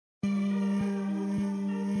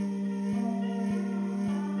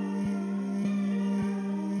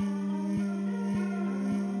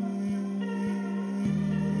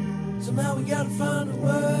somehow we gotta find a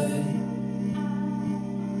way.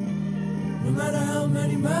 No matter how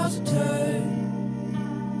many miles it takes. I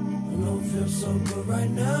know it feels so good right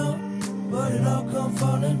now, but it all come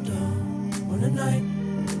falling down when the night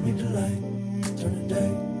meet the light, turn the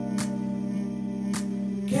day.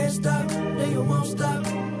 Can't stop, then you won't stop. I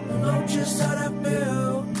know just how that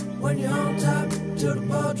feel when you're on top till the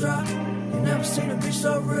ball drop. You never seen it be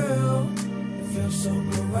so real. It feels so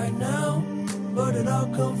good right now, but it all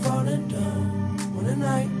come falling down when the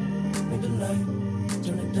night meet the light,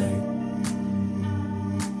 turn the day.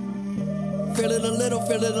 Feel it a little,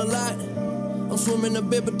 feel it a lot. I'm swimming a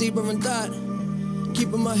bit, but deeper in thought.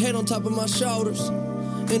 Keeping my head on top of my shoulders.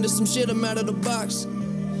 Into some shit, I'm out of the box.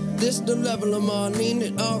 This the level I'm on. Need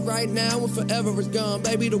it all right now and forever is gone.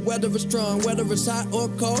 Baby, the weather is strong. Whether it's hot or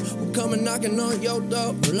cold, we're coming knocking on your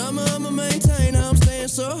door. Well, I'ma maintain, I'm staying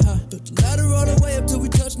so high. Built the ladder all the way up till we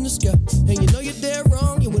touching the sky. And you know you're dead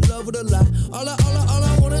wrong, you in love with a lie. All I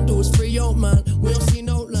wanna do is free your mind. We don't see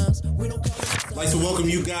no lines, we don't call it. I'd like to welcome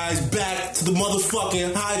you guys back to the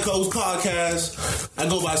motherfucking High Coast Podcast. I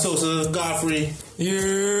go by Sosa Godfrey.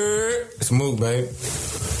 Yeah, it's Mook, babe.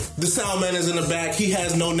 The sound man is in the back. He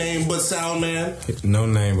has no name but sound man. No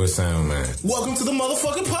name but sound man. Welcome to the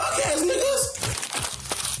motherfucking podcast, niggas.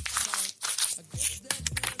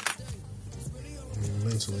 I'm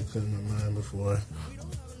mentally clearing my mind before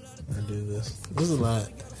I do this. This is a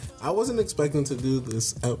lot. I wasn't expecting to do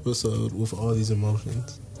this episode with all these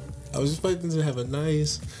emotions. I was expecting to have a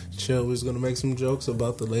nice chill. We was going to make some jokes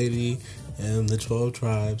about the lady and the 12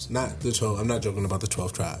 tribes. Not the 12, I'm not joking about the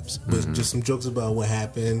 12 tribes. But just some jokes about what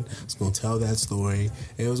happened. I was going to tell that story.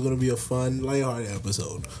 And it was going to be a fun, lighthearted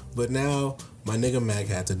episode. But now, my nigga Mac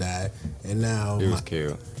had to die. And now... He was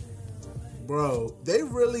killed. Bro, they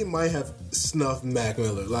really might have snuffed Mac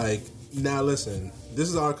Miller. Like, now listen, this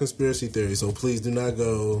is our conspiracy theory, so please do not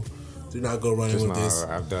go running Just with this.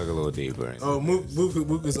 I've dug a little deeper. Oh,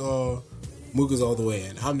 Mook is all the way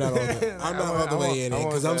in. I'm not all the way in it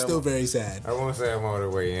because I'm still very sad. I won't say I'm all the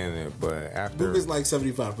way in it, but after Mook is like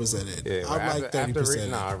 75% in. yeah, I'm like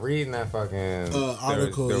 30%. Reading that fucking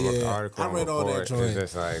article, article I read all that joint.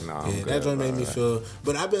 It's just like, no, I'm good, that joint made me feel.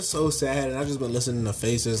 But I've been so sad, and I've just been listening to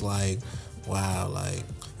Faces like, wow, like.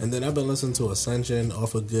 And then I've been listening to Ascension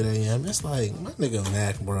off of Good AM. It's like, my nigga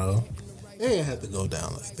Mac, bro. It ain't had to go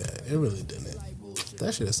down like that. It really didn't.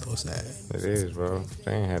 That shit is so sad. It is, bro.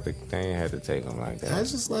 They ain't had to take him like that. I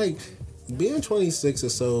just like being 26 or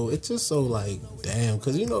so. It's just so like damn,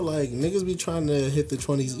 because you know like niggas be trying to hit the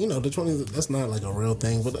 20s. You know the 20s. That's not like a real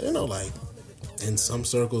thing, but you know like in some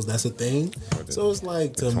circles that's a thing. So it's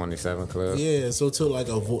like the 27 Club. Yeah. So to like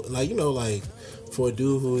like you know like for a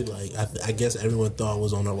dude who like I guess everyone thought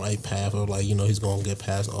was on the right path or like you know he's gonna get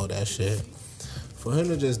past all that shit. For him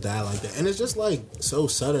to just die like that. And it's just like so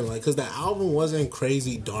sudden. Like, because the album wasn't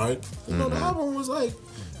crazy dark. You know, the album was like,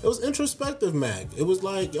 it was introspective, Mac. It was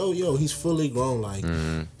like, yo, he's fully grown. Like,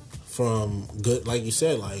 from good, like you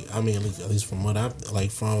said, like, I mean, at least from what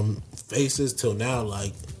like, from Faces till now,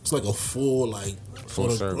 like, it's like a full, like,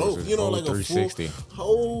 full sort of growth. You know, like a full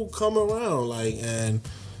whole come around. Like, and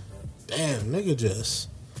damn, nigga just,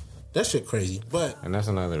 that shit crazy. And that's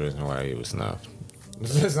another reason why he was snuffed.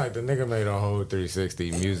 It's just like the nigga made a whole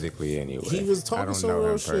 360 musically anyway. He was talking some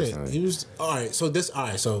real shit. He was alright. So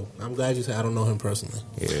I'm glad you said I don't know him personally.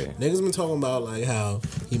 Yeah, niggas been talking about like how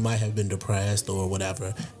he might have been depressed or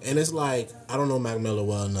whatever, and it's like I don't know Mac Miller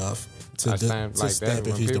well enough to stamp if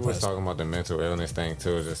he's people depressed. Talking about the mental illness thing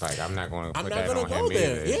too, it's just like I'm not going to put that on him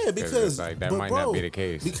there. either. Yeah, because like that might not be the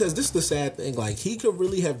case. Because this is the sad thing. Like he could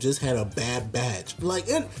really have just had a bad batch. Like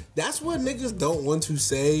that's what niggas don't want to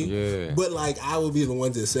say. Yeah. But like I would be the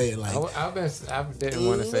one to say it. Like I didn't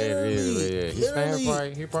want to say it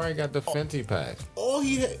either. He probably got the Fenty patch. All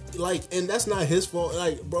he had, like, and that's not his fault.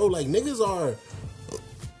 Like, bro, like niggas are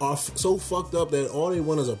so fucked up that all they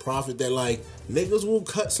want is a profit. That like niggas will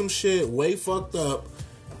cut some shit way fucked up,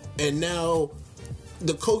 and now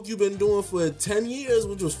the coke you've been doing for 10 years,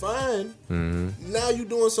 which was fine, now you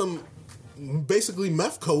doing some basically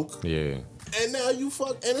meth coke. Yeah. And now you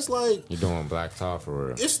and it's like you doing black tar for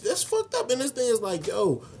real. That's fucked up. And this thing is like,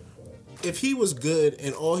 yo, if he was good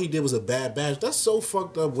and all he did was a bad batch, that's so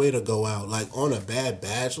fucked up way to go out. Like on a bad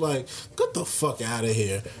batch, like get the fuck out of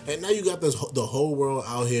here. And now you got the whole world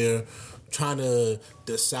out here trying to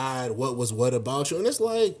decide what was what about you, and it's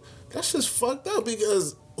like that's just fucked up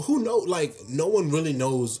because who knows? Like no one really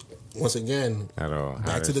knows. Once again, at all.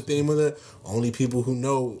 Back to the theme of the only people who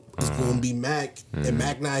know is going to be Mac, and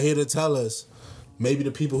Mac not here to tell us. Maybe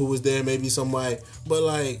the people who was there, maybe somebody, but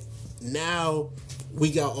like now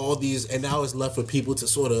we got all these, and now it's left for people to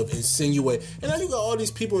sort of insinuate. And now you got all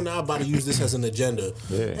these people now about to use this as an agenda.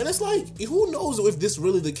 Yeah. And it's like, who knows if this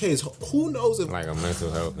really the case? Who knows if like a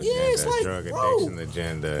mental health agenda, it's like, drug bro, addiction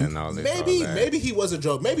agenda, and all this. maybe all that. maybe he was a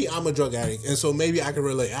drug. Maybe I'm a drug addict, and so maybe I can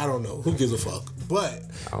relate. I don't know. Who gives a fuck? But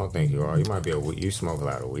I don't think you are. You might be you smoke a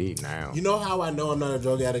lot of weed now. you know how I know I'm not a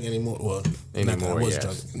drug addict anymore? Well, not that I was a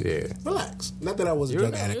drug. Yeah. Relax. Not that I was a You're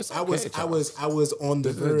drug not- addict. it's I was on the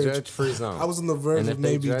This is a verge. judge-free zone. I was on the verge And of if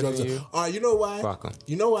they maybe judging drugs. you, All right, you know why? fuck 'em.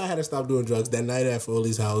 You know why I had to stop doing drugs that night at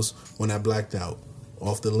Foley's house when I blacked out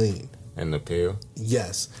off the lean? And the pill.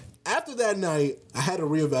 Yes. After that night, I had to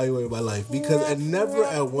reevaluate my life because I never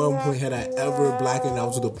at one point had I ever blacking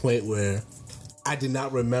out to the point where I did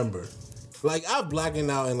not remember. Like, I blacking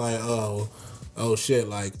out and like, oh shit.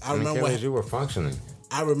 Like, I remember what you were functioning.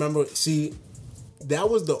 I remember. See, that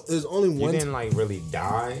was there's only You one. didn't like really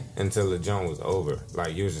die until the joint was over.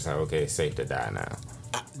 Like you was just like, okay, it's safe to die now.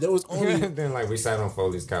 There was only. Then like we sat on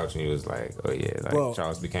Foley's couch and he was like, oh yeah, like Bro.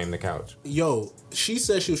 Charles became the couch. Yo, she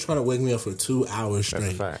said she was trying to wake me up for 2 hours That's a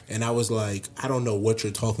straight. fact. And I was like, I don't know what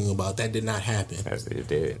you're talking about. That did not happen. That's what it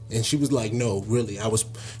did. And she was like, no, really.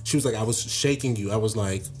 She was like, I was shaking you. I was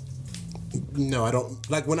like, no, I don't.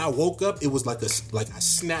 Like, when I woke up, it was like I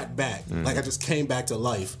snapped back. Like, I just came back to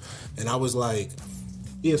life. And I was like,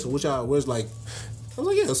 yeah, so where's like, I was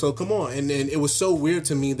like, yeah, so come on. And then it was so weird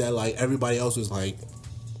to me that, like, everybody else was like,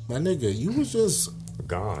 my nigga, you was just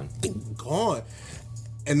Gone. gone.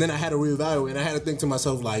 And then I had to reevaluate, and I had to think to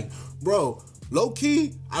myself, like, bro, low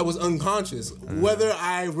key, I was unconscious. Whether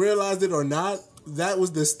I realized it or not, that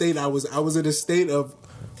was the state I was. I was in a state of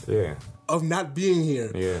Yeah. not being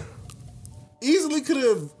here. Yeah. Easily could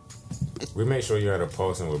have, We made sure you had a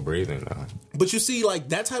pulse and were breathing though. but you see, like,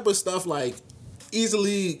 that type of stuff, like,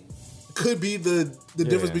 easily could be the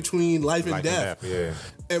difference between life and death. Yeah.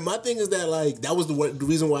 And my thing is that, like, that was the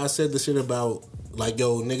reason why I said the shit about, like,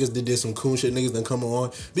 yo, niggas did some cool shit, niggas done come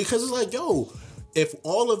on. Because it's like, yo, if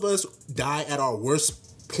all of us die at our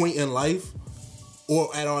worst point in life,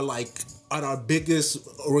 or at our biggest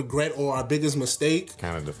regret or our biggest mistake,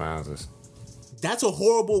 Kind of defines us. that's a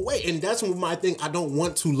horrible way. And that's my thing. I don't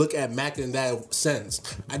want to look at Mac in that sense.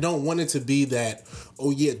 I don't want it to be that,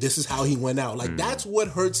 oh yeah, this is how he went out. Like, that's what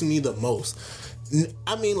hurts me the most.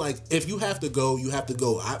 I mean, like, if you have to go, you have to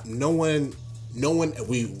go. No one,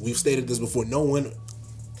 we've stated this before, no one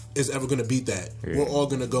is ever going to beat that. Yeah. We're all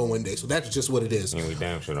going to go one day. So that's just what it is. And we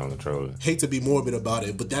damn sure don't control it. Hate to be morbid about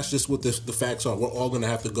it, but that's just what the facts are. We're all going to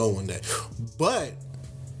have to go one day. But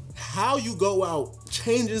how you go out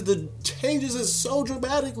changes it so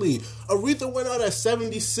dramatically. Aretha went out at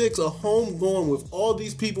 76, a home going with all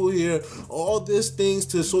these people here, all these things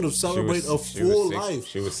to sort of celebrate a full life.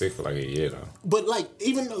 She was sick for like a year though. But, like,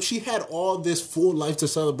 even though she had all this full life to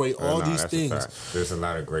celebrate all No, these that's a things, fact. There's a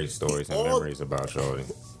lot of great stories and All- memories about Shorty.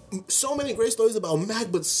 so many great stories about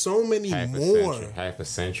Mac, but so many more Half a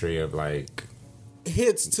century of like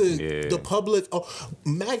hits to Yeah. the public. Oh,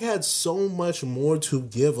 Mac had so much more to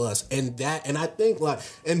give us, and I think, like,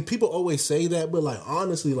 and people always say that, but, like,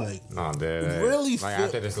 honestly, like, no, that Really like feel-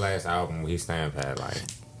 after this last album, he stand pat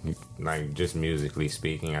like just musically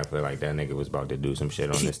speaking, I feel like that nigga was about to do some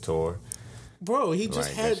shit on this tour. bro, he just Like,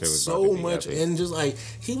 that had shit was so about to be much, epic. and just, like,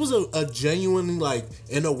 he was a genuine, like,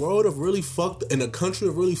 in a world of really in a country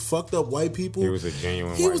of really fucked up white people. He was a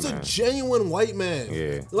genuine He white was man. a genuine white man.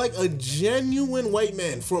 Yeah. Like, a genuine white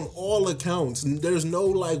man from all accounts. There's no,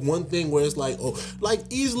 like, one thing where it's like, oh, like,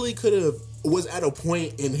 easily could have, was at a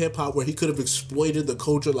point in hip hop where he could have exploited the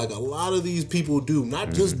culture like a lot of these people do.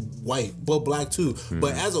 Not just white, but black too.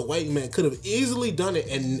 But as a white man, could have easily done it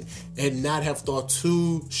and not have thought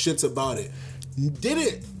two shits about it.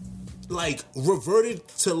 Didn't. Like, reverted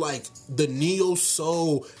to, like, the neo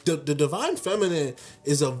soul. The Divine Feminine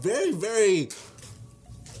is a very, very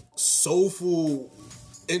soulful,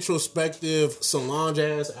 introspective, Solange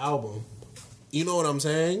ass album. You know what I'm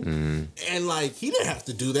saying? And, like, he didn't have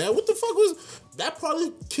to do that. What the fuck was that?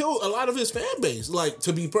 Probably killed a lot of his fan base. Like,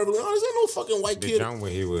 to be perfectly honest, ain't no fucking white The kid. joint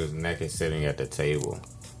where he was naked sitting at the table.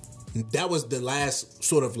 That was the last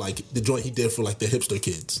sort of, like, the joint he did for, like, the hipster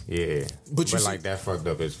kids. Yeah, But you see- like that fucked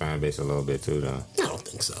up his fan base a little bit too, though. I don't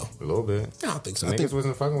think so. A little bit. I don't think so. I Niggas think,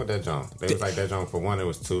 wasn't fucking with that junk. They was like that junk for one. It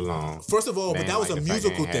was too long. first of all, They but that ain't was a like the fact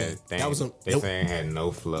musical they thing. had- they That was a. ain't- They saying it had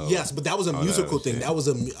no flow. Yes, but that was a All musical other thing. shit. That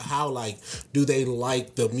was how, like, do they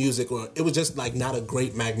like the music, or it was just, like, not a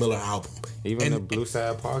great Mac Miller album. Even And- the Blue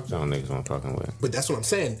Side Park joint niggas weren't fucking with. But that's what I'm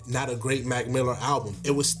saying. Not a great Mac Miller album.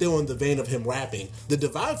 It was still in the vein of him rapping. The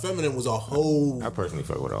Divine Feminine Eminem was a whole. I personally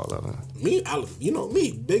fuck with all of them.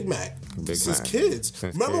 Me, Big Mac. Since Mac. kids.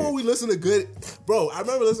 Since remember kids. when we listened to Good... Bro, I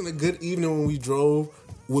remember listening to Good Evening when we drove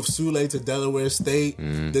with Sule to Delaware State.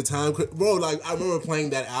 The time... Bro, like, I remember playing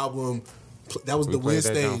that album. That was the win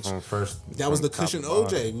stage. That was the Cushion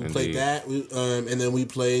OJ. We played that. And then we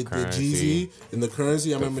played Currency. the Jeezy and the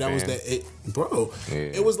Currency. I remember that was that... Bro,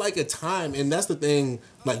 it was like a time. And that's the thing,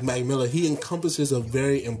 like Mac Miller, he encompasses a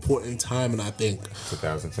very important time, and I think...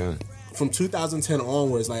 2010. From 2010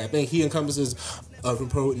 onwards, like I think he encompasses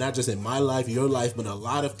not just in my life, your life, but a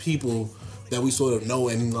lot of people that we sort of know,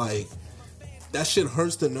 and like that shit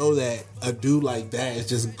hurts to know that a dude like that is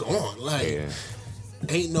just gone. Like,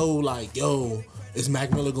 ain't no like, yo, is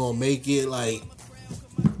Mac Miller gonna make it? Like,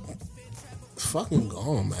 fucking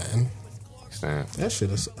gone, man. Damn. That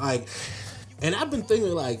shit is like. And I've been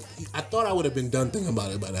thinking, like, I thought I would have been done thinking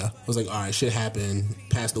about it by now. I was like, all right, shit happened.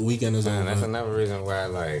 Past the weekend is over. That's another reason why,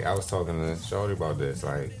 like, I was talking to Shorty about this.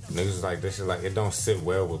 Like, niggas was like, this is like, it don't sit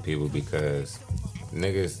well with people because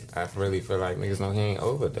niggas, I really feel like niggas know he ain't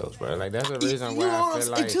overdosed, bro. Like, that's the reason why I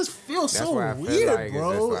feel like. It just feels that's so why I feel weird, like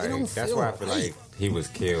bro. Like, it don't that's feel why I feel right. like he was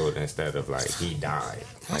killed instead of, like, he died.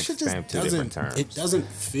 That Like, shit just same two different terms. it doesn't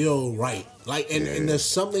feel right. Like, and there's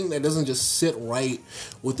something that doesn't just sit right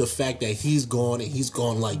with the fact that he's gone and he's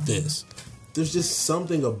gone like this. There's just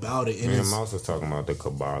something about it. Me and Mouse was talking about the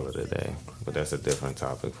Kabbalah today, but that's a different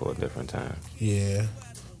topic for a different time. Yeah.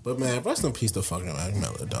 But man, rest in peace to fucking Mac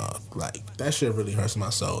Miller, dog. Like, that shit really hurts my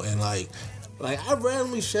soul. And like I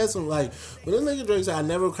randomly shed some, like, when this nigga Drake said, I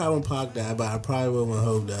never cry when Pac died, but I probably will when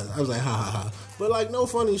Hov does. I was like, ha ha ha. But like, no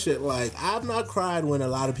funny shit. Like, I've not cried when a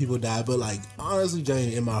lot of people die, but like, honestly,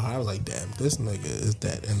 Jane, in my heart, I was like, damn, this nigga is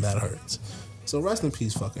dead, and that hurts. So rest in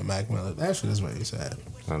peace, fucking Mac Miller. That shit is very sad.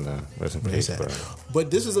 Rest in Very peace, sad. bro. But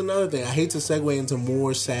this is another thing. I hate to segue into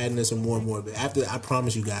more sadness and more. But after, I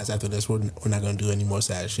promise you guys, after this, we're not going to do any more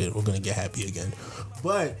sad shit. We're going to get happy again.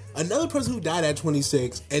 But another person who died at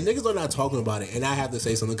 26, and niggas are not talking about it, and I have to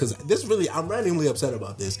say something, because this really, I'm randomly upset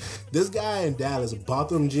about this. This guy in Dallas,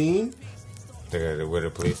 Botham Jean. With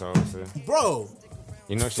a police officer? Bro.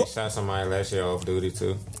 You know she shot somebody last year off duty,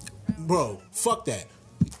 too? Bro, fuck that.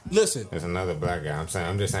 Listen. There's another black guy.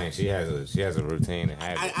 I'm just saying she has a routine and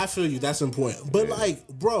habit. I feel you. That's important. But like,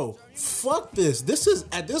 bro, fuck this. This is,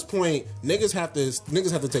 at this point, niggas have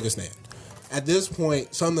to take a stand. At this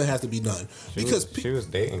point, something has to be done. She was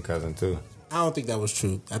dating Cousin too. I don't think that was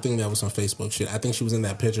true. I think that was some Facebook shit. I think she was in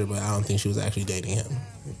that picture, but I don't think she was actually dating him.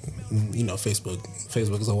 You know, Facebook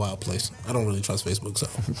is a wild place. I don't really trust Facebook, so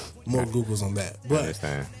more Googles on that. But I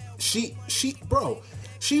understand. She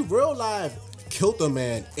real life killed a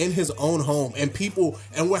man in his own home, and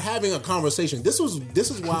we're having a conversation. This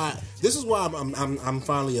is why I'm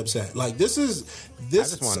finally upset. Like, this. I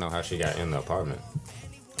just want to know how she got in the apartment.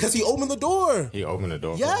 Because he opened the door. He opened the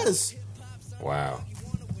door. Yes. Wow.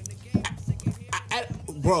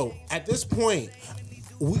 Bro, at this point,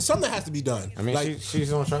 something has to be done. I mean, like,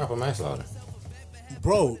 she's on trial for manslaughter.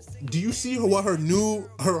 Bro, do you see what her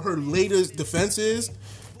latest defense is?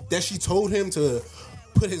 That she told him to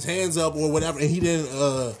put his hands up or whatever, and he didn't.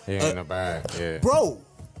 He ain't no bad. Yeah. Bro,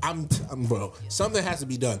 I'm bro. Something has to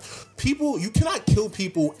be done. People, you cannot kill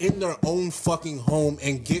people in their own fucking home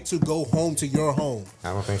and get to go home to your home. I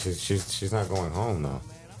don't think she's not going home though.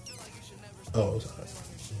 Oh, sorry.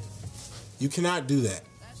 You cannot do that.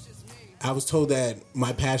 I was told that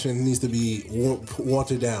my passion needs to be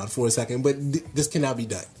watered down for a second, but this cannot be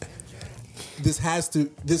done. This has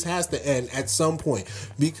to end at some point,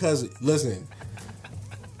 because listen.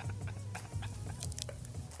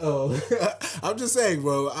 Oh, I'm just saying,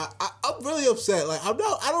 bro. I'm really upset. Like, I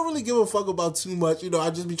don't really give a fuck about too much. You know,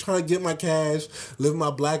 I just be trying to get my cash, live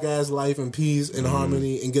my black ass life in peace and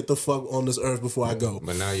harmony, and get the fuck on this earth before I go.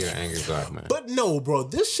 But now you're an angry black man. But no, bro,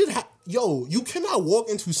 this shit. Yo, you cannot walk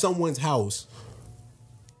into someone's house,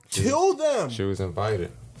 kill them. She was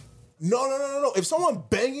invited. No. If someone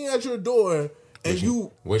banging at your door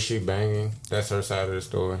and was she banging? That's her side of the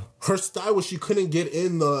story. Her style was she couldn't get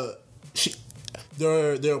in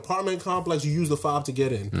their apartment complex. You used the fob to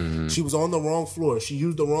get in. Mm-hmm. She was on the wrong floor. She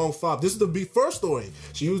used the wrong fob. This is the first story.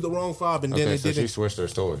 She used the wrong fob, and then it didn't. She switched her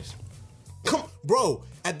stories. Come, bro.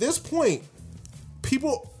 At this point,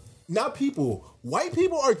 white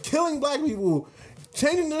people are killing black people,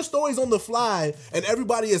 changing their stories on the fly, and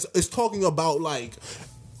everybody is talking about, like,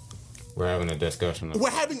 we're having a discussion. We're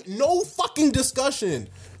having no fucking discussion.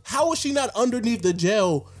 How is she not underneath the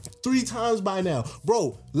jail 3 times by now?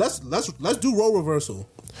 Bro, let's do role reversal.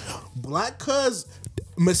 Black cuz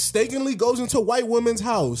mistakenly goes into white woman's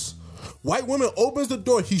house. White woman opens the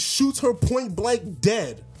door. He shoots her point blank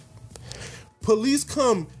dead. Police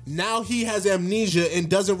come, now he has amnesia and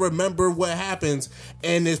doesn't remember what happens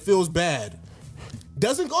and it feels bad.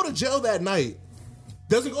 Doesn't go to jail that night.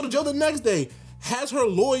 Doesn't go to jail the next day. Has her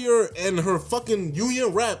lawyer and her fucking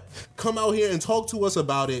union rep come out here and talk to us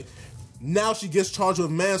about it. Now she gets charged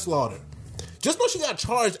with manslaughter. Just know she got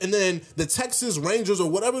charged, and then the Texas Rangers or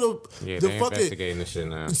whatever the fucking investigating the shit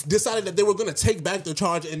now. Decided that they were gonna take back the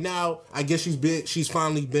charge, and now I guess she's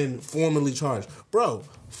finally been formally charged. Bro,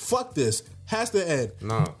 fuck this. Has to end.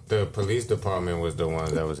 No, the police department was the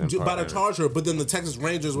one that was in about to charge her, but then the Texas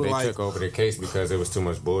Rangers were they took over the case because there was too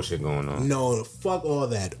much bullshit going on. No, fuck all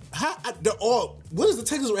that. What is the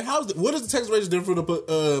Texas? What is the Texas Rangers different from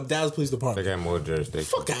the Dallas Police Department? They got more jurisdiction.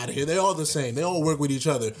 Fuck out of here. They all the same. They all work with each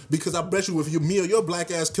other. Because I bet you if me or your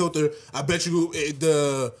black ass killed her, I bet you it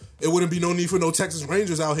wouldn't be no need for no Texas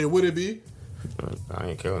Rangers out here, would it be? I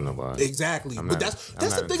ain't killing nobody. Exactly. But that's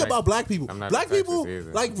the thing about black people. Black people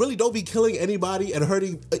like really don't be killing anybody and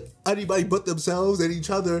hurting anybody but themselves and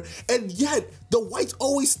each other. And yet the whites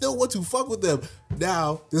always still want to fuck with them.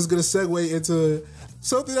 Now, this is gonna segue into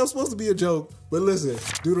something that was supposed to be a joke. But listen,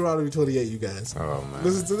 Deuteronomy 28, you guys. Oh man.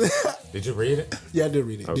 Listen to that. Did you read it? Yeah, I did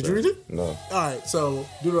read it. Okay. Did you read it? No. Alright, so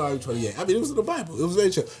Deuteronomy 28. I mean, it was in the Bible. It was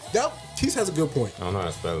very chill. Now, Keith has a good point. I don't know how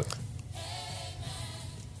to spell it.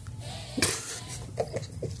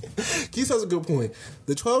 Keith has a good point.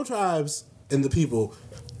 The 12 tribes and the people,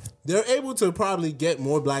 they're able to probably get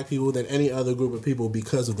more black people than any other group of people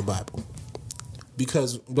because of the Bible.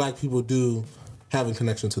 Because black people do have a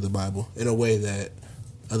connection to the Bible in a way that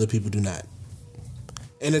other people do not.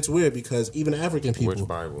 And it's weird because even African people... Which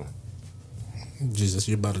Bible? Jesus,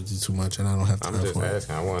 you're about to do too much and I don't have time for it. I'm just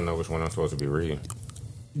asking. I want to know which one I'm supposed to be reading.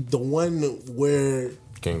 The one where...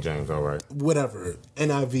 King James, all right. Whatever.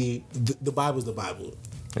 NIV, the Bible's the Bible.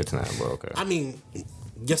 It's not, bro. Okay. I mean,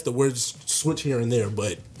 yes, the words switch here and there,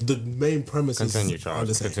 but the main premise is Continue,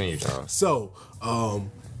 Charles. So,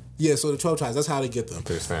 yeah, so the 12 tribes, that's how they get them.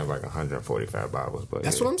 They stand like 145 Bibles, but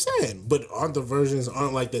that's what I'm saying. But aren't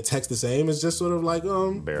like the text the same? It's just sort of like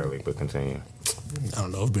barely, but continue. I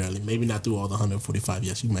don't know if barely. Maybe not through all the 145.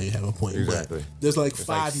 Yes, you may have a point. Exactly. But there's like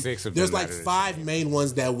five. There's like five main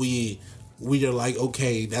ones that we are like,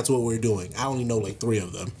 okay, that's what we're doing. I only know like three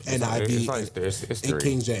of them. NIV and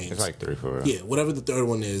King James. It's like three for real. Yeah, whatever the third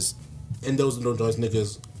one is. And those are the joints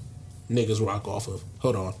niggas rock off of.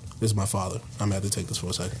 Hold on. This is my father. I'm going to have to take this for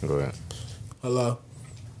a second. Go ahead. Hello?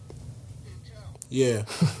 Yeah.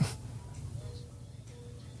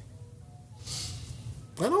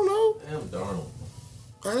 I don't know. Damn, Darnold.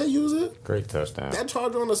 I didn't use it. Great touchdown. That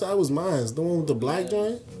charger on the side was mine. The one with the black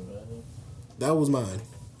joint? That was mine.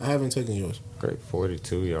 I haven't taken yours. Great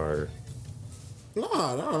 42-yarder. No.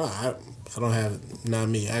 I don't have it. Not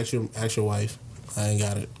me. Ask your wife. I ain't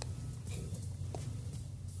got it.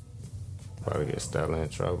 Probably get Stella in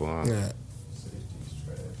trouble, huh? Yeah.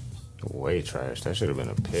 Way trash. That should have been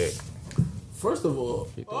a pick. First of all,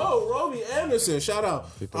 Robbie Anderson, shout out.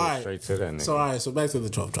 He threw all it right, straight to that nigga. So all right, so back to the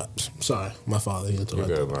 12 tribes. Sorry, my father. He interrupted.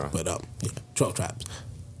 You good, bro? But yeah, 12 tribes.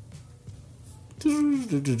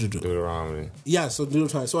 Deuteronomy. Yeah, so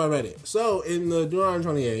Deuteronomy. So I read it. So in the Deuteronomy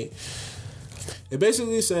 28, it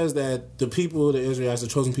basically says that the people, the Israelites, the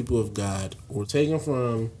chosen people of God, will be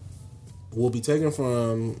taken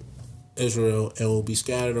from Israel and will be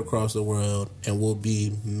scattered across the world and will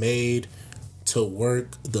be made to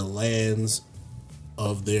work the lands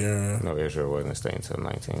of their... No, Israel wasn't staying until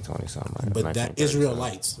 1920 something. But that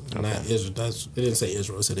Israelites, okay. Not Israel. It didn't say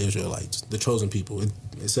Israel. It said Israelites, the chosen people.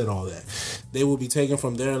 It said all that. They will be taken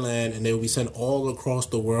from their land and they will be sent all across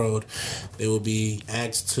the world. They will be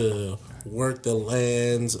asked to work the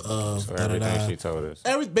lands of... So everything she told us.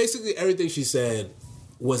 Basically everything she said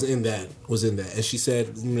was in that. And she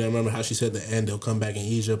said, remember how she said at the end, they'll come back in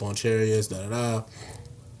Egypt on chariots, I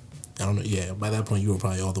don't know. Yeah, by that point you were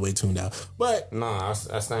probably all the way tuned out. But no, I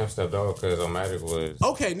stepped off because Omatic was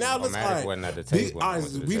okay. Now let's wasn't at the table.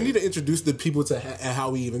 We need to introduce the people to how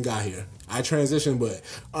we even got here. I transitioned, but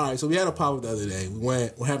all right. So we had a pop-up the other day. We're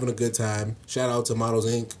having a good time. Shout out to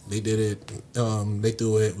Models Inc. They did it. They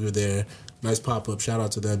threw it. We were there. Nice pop-up. Shout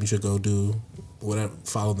out to them. You should go do whatever.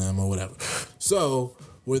 Follow them or whatever. So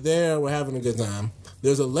we're there. We're having a good time.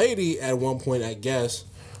 There's a lady at one point, I guess,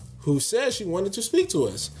 who said she wanted to speak to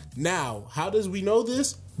us. Now, how does we know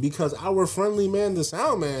this? Because our friendly man, the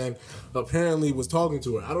sound man, apparently was talking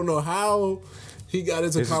to her. I don't know how he got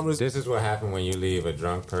into conversation. This is what happened when you leave a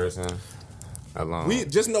drunk person alone. We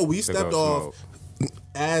just know we stepped off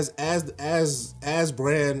as on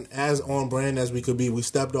brand as we could be. We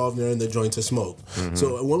stepped off there in the joint to smoke. Mm-hmm.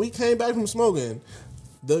 So when we came back from smoking,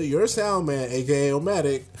 your sound man, aka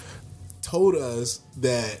Omatic, told us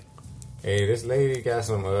that Hey, this lady got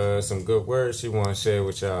some good words she want to share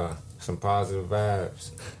with y'all. Some positive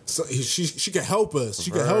vibes. So she can help us. She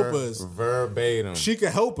can help us. Verbatim. She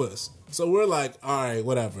can help us. So we're like, all right,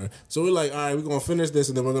 whatever. So we're like, all right, we're gonna finish this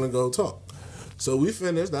and then we're gonna go talk. So we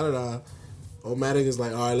finished. Omatic is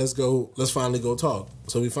like, all right, let's go. Let's finally go talk.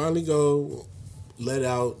 So we finally go,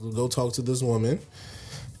 go talk to this woman,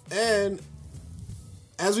 and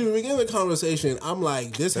as we begin the conversation, I'm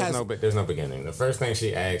like, there's no beginning. The first thing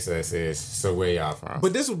she asks us is, so where y'all from?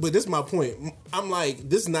 But this is my point. I'm like,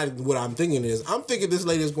 this is not what I'm thinking is. I'm thinking this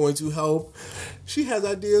lady is going to help. She has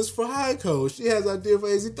ideas for Heiko. She has ideas for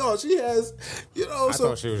Easy Thoughts. She has, I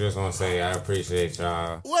thought she was just going to say, I appreciate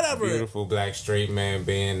y'all. Whatever. Beautiful black straight man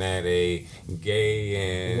being at a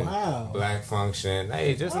gay and black function.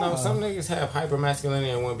 Hey, just know some niggas have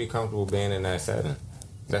hypermasculinity and wouldn't be comfortable being in that setting.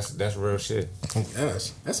 That's real shit. Oh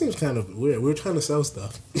gosh, that seems kind of weird. We were trying to sell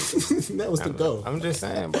stuff. That was the goal. I'm just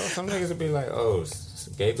saying, bro. Some niggas would be like, "Oh,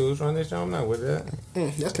 gay dudes run this show." I'm not with that.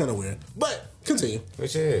 That's kind of weird. But continue.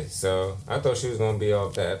 Which is so. I thought she was gonna be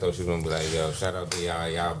off that. I thought she was gonna be like, "Yo, shout out to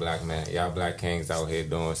y'all black men, y'all black kings out here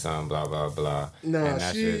doing something." Blah blah blah. Nah,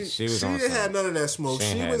 she didn't have none of that smoke.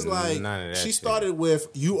 She was like, she started with,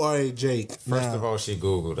 "You are a Jake." First of all, she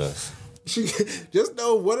Googled us. She just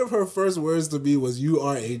know one of her first words to me was, "You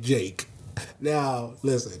are a Jake." Now,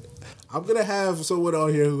 listen, I'm gonna have someone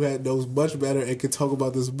on here who knows much better and can talk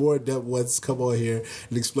about this more in depth once come on here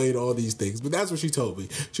and explain all these things. But that's what she told me.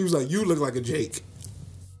 She was like, "You look like a Jake."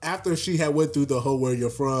 After she had went through the whole where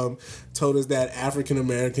you're from, told us that African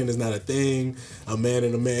American is not a thing, a man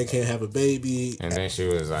and a man can't have a baby, and then she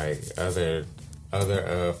was like, other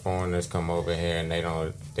foreigners come over here and they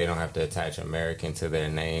don't have to attach American to their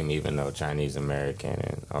name, even though Chinese American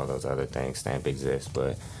and all those other things stamp exist.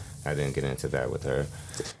 But I didn't get into that with her.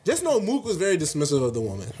 Just know Mook was very dismissive of the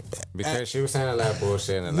woman because she was saying a lot of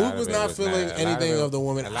bullshit. And Mook was not feeling anything of the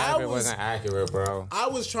woman. A lot of it wasn't accurate, bro. I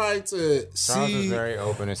was trying to see. Charles was very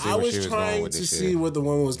open to see where she was going with this shit. I was trying to see where the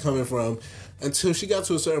woman was coming from until she got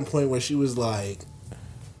to a certain point where she was like,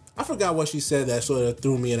 I forgot what she said that sort of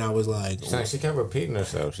threw me, and I was like... She kept repeating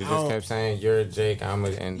herself. She just kept saying, "You're a Jake, I'm a..."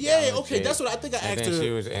 And yeah, I'm okay, Jake. that's what I think I asked her.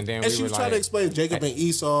 She was trying to explain Jacob and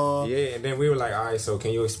Esau. Yeah, and then we were like, all right, so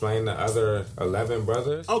can you explain the other 11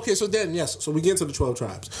 brothers? Okay, so then, yes, so we get into the 12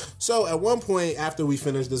 tribes. So at one point, after we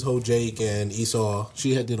finished this whole Jake and Esau,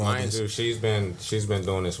 she had did all this. Mind you, she's been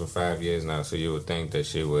doing this for 5 years now, so you would think that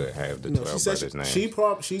she would have the 12 brothers'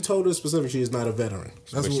 names. She told us specifically she is not a veteran.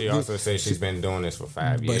 But she also said she's been doing this for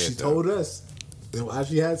 5 years. But she told us. Why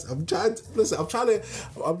she has? I'm trying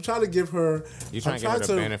to give her. You trying to give her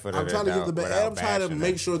the benefit of the doubt. I'm trying to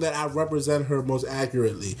make sure that I represent her most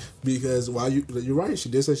accurately because while you're right, she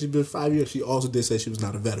did say she's been 5 years. She also did say she was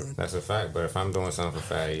not a veteran. That's a fact. But if I'm doing something for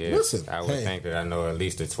 5 years, I would think that I know at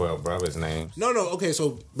least the 12 brothers' names. No. Okay,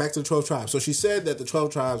 so back to the 12 tribes. So she said that the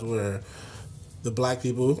 12 tribes were the black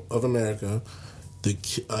people of America, the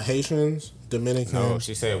Haitians, Dominican. No,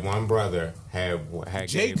 she said one brother had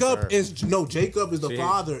Jacob is the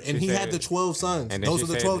father, and he had the 12 sons. And those are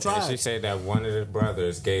the 12 tribes. And she said that one of the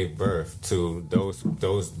brothers gave birth to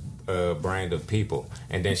those brand of people,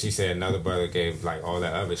 and then she said another brother gave like all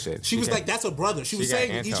that other shit. She was like, "That's a brother." She was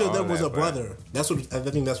saying each of them was a brother. That's what I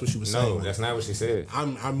think. That's what she was saying. No, that's not what she said.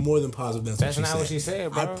 I'm more than positive that's not what she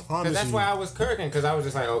said, bro. I promise. That's why I was kirking because I was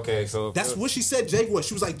just like, okay, so that's what she said. Jake was.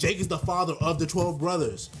 She was like, Jake is the father of the 12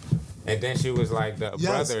 brothers. And then she was like, the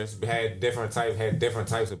brothers had different types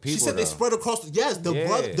of people. She said they spread across.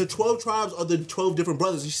 The 12 tribes are the 12 different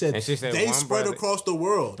brothers. She said they spread across the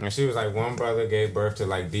world. And she was like, one brother gave birth to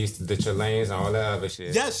like the Chileans and all that other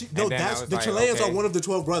shit. Yes, the Chileans are one of the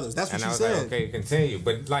 12 brothers. That's what she said. Like, okay, continue.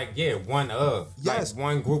 But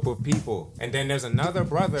one group of people, and then there's another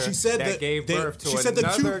brother that gave birth to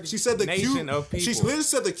another nation of people. She literally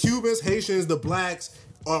said the Cubans, Haitians, the blacks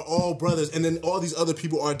are all brothers, and then all these other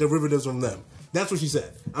people are derivatives from them. That's what she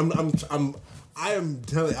said. I'm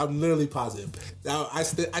literally positive. Now, I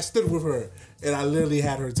stood with her, and I literally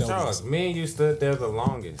had her tell Charles, me and you stood there the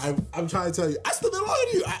longest. I'm trying to tell you, I stood there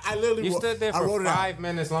longer than you. I literally you stood there for 5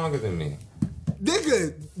 minutes longer than me.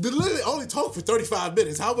 Nigga, they literally only talked for 35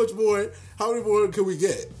 minutes. How many more could we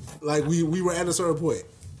get? Like we were at a certain point.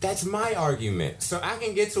 That's my argument. So I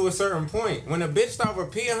can get to a certain point. When a bitch start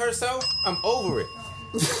repeating herself, I'm over it.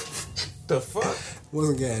 The fuck? Once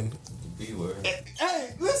again, B-word.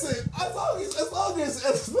 Hey, listen. As long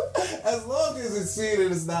as it's seen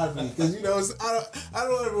and it's not me, because I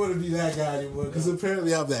don't ever want to be that guy anymore. Because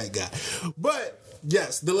apparently I'm that guy. But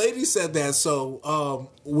yes, the lady said that. So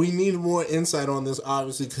we need more insight on this,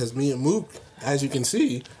 obviously, because me and Mook, as you can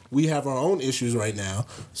see, we have our own issues right now.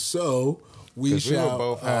 So we were shall.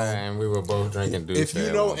 both high and we were both drinking Douce. If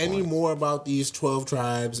you know any more about these 12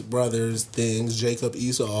 tribes, brothers, things, Jacob,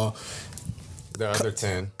 Esau, the other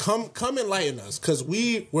 10. come enlighten us, because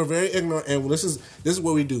we were very ignorant, and this is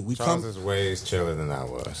what we do. We Charles' ways chiller than I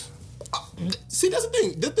was. See, that's the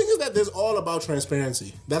thing. The thing is that there's all about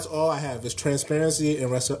transparency. That's all I have is transparency and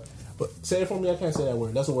But say it for me. I can't say that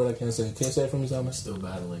word. That's a word I can't say. Can you say it for me, Simon? Still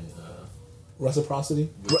battling. Reciprocity.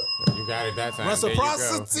 You got it that time.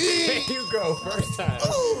 Reciprocity. There you go. First time.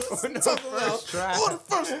 On the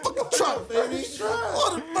first fucking try, baby.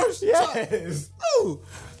 On the first try. Yes. Ooh.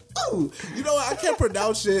 You know what? I can't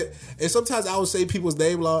pronounce shit, and sometimes I will say people's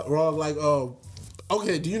name wrong. Like,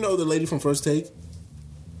 okay, do you know the lady from First Take?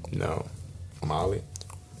 No. Molly?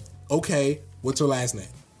 Okay, what's her last name?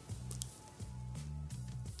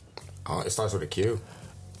 It starts with a Q.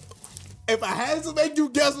 If I had to make you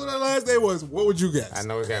guess what her last name was, what would you guess? I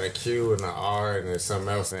know it's got a Q and an R and there's something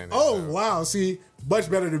else in it. Oh, so. wow. See,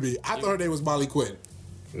 much better than me. I thought her name was Molly Quinn.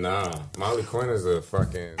 Nah. Molly Quinn is a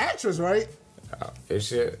fucking... Actress, right? Is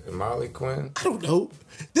shit Molly Quinn? I don't know.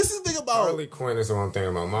 This is the thing about... Harley Quinn is what I'm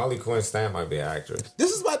thinking about. Molly Quinn Stamp might be an actress.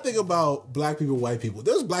 This is my thing about black people, white people.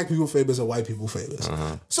 There's black people famous and white people famous.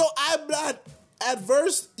 So I'm not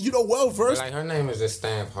adverse, well-versed. Like, her name is just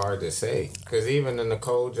Stamp hard to say. Because even the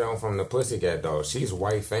Nicole Jones from the Pussycat Dolls, she's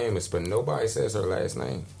white famous, but nobody says her last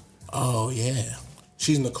name. Oh, yeah.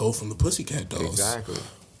 She's Nicole from the Pussycat Dolls. Exactly.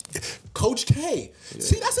 Coach K. Yeah.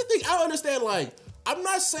 See, that's the thing. I don't understand. Like, I'm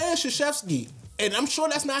not saying Krzyzewski, and I'm sure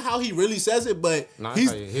that's not how he really says it, but no,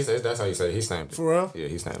 that's how you say it. He stamped it. For real? Yeah,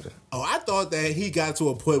 he stamped it. Oh, I thought that he got to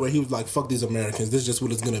a point where he was like, fuck these Americans. This is just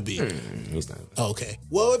what it's going to be. He stamped it. Okay.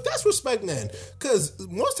 Well, if that's respect, then. Because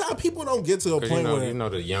most time people don't get to a point where... You know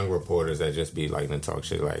the young reporters that just be like, and talk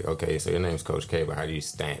shit like, okay, so your name's Coach K, but how do you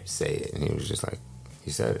say it? And he was just like, he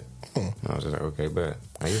said it. And I was just like, okay, but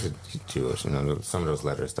he's Jewish. Some of those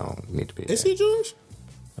letters don't need to be Is there. he Jewish?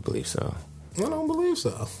 I believe so. I don't believe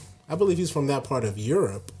so. I believe he's from that part of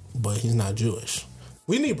Europe, but he's not Jewish.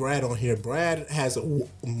 We need Brad on here. Brad has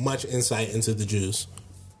much insight into the Jews,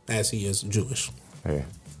 as he is Jewish. Yeah.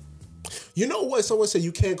 You know what? Someone said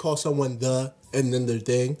you can't call someone the and then their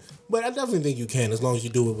thing, but I definitely think you can as long as you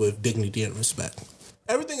do it with dignity and respect.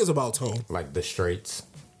 Everything is about tone. Like the Straits.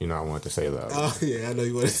 I wanted to say that. Oh, yeah, I know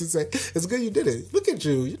you wanted to say. It's good you did it. Look at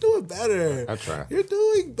you. You're doing better. I try. You're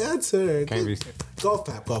doing better. Can't be... Golf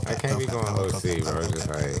clap. I can't be going low C, bro. Just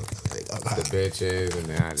like the bitches, and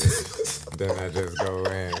then I just go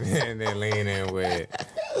in and then lean in with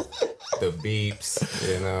the beeps,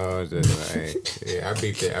 just like, yeah, I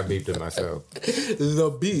beeped it myself.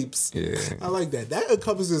 The beeps. Yeah. I like that. That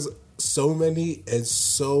encompasses so many and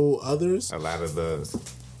so others. A lot of those.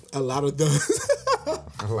 A lot of those.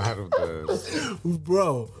 A lot of those.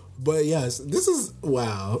 Bro. But yes, this is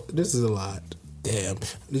a lot. Damn.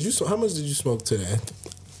 How much did you smoke today?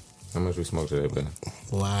 How much we smoked today, Ben?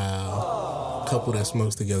 Wow. Couple that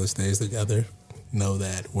smokes together stays together. Know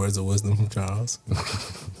that. Words of wisdom from Charles.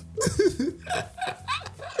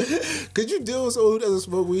 Could you deal with someone who doesn't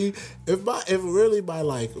smoke weed?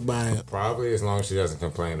 Probably as long as she doesn't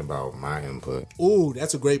complain about my input. Ooh,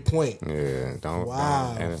 that's a great point. Yeah, don't.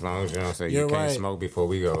 Wow. And as long as you don't say You're you can't right. smoke before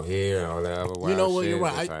we go here and all that other wild shit. You know what? You're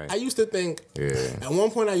right. Like, I used to think. Yeah. At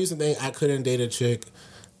one point, I used to think I couldn't date a chick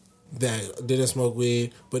that didn't smoke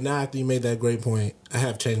weed. But now, after you made that great point, I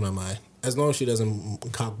have changed my mind. As long as she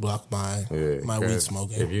doesn't cock block my weed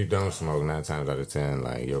smoking. If you don't smoke, 9 times out of 10,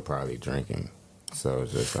 like, you're probably drinking. So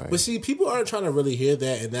it's just like. But see, people aren't trying to really hear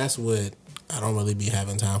that, and that's what I don't really be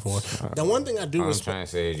having time for. The one thing I do all I'm respect. trying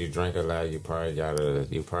to say is, you drink a lot, you probably got the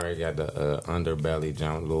underbelly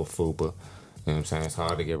jump, little fupa. You know what I'm saying? It's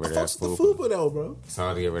hard to get rid of that Fuck's the fupa. fupa though, bro? It's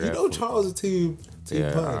hard to get rid of that. You know, Charles is team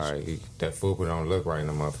yeah, punch. all right. That fupa don't look right in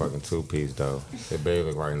the motherfucking 2-piece though. It barely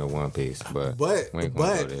look right in the 1-piece. But we ain't gonna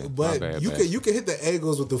go there. My bad, you can hit the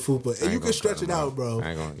angles with the fupa and you can stretch it out, bro.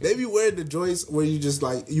 They be wearing the joints where you just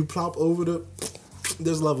like you plop over the.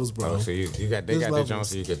 There's levels, bro. Oh, so they got the joints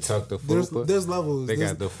so you can tuck the fupa. There's levels. They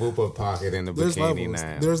got the fupa pocket in the bikini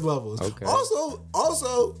now. There's levels. Okay.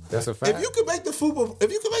 Also, that's a fact. If you can make the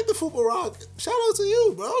fupa rock, shout out to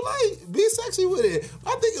you, bro. Like, be sexy with it.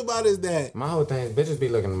 My thing about it is that my whole thing is bitches be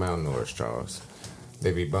looking malnourished, Charles.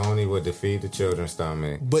 They be bony with the feed the children's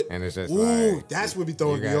stomach. And it's just like, that's what be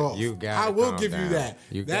throwing me off. I will give you that.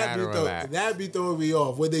 That be throwing me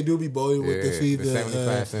off. When they do be bony with the feed the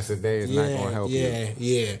 75 cents a day is not gonna help you.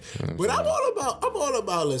 Yeah. But I'm all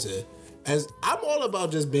about listen, as I'm all about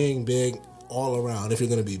just being big all around if you're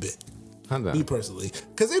gonna be big. Me personally,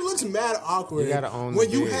 because it looks mad awkward You gotta own the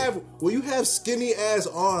when you beard. have skinny ass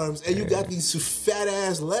arms and you got these fat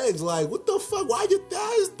ass legs. Like, what the fuck? Why your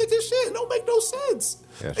thighs thick as shit? It don't make no sense.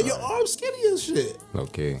 That's and your right. arms skinny as shit.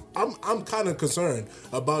 Okay. I'm kind of concerned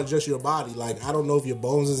about just your body. Like, I don't know if your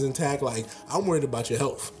bones is intact. Like, I'm worried about your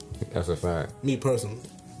health. That's a fact. Me personally.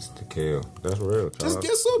 It's to kill. That's real. Just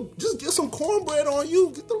get some cornbread on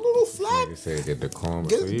you. Get the little flap. You say get the corn.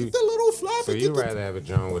 Get the little flap. So and you get the, rather have a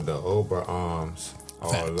joint with the over arms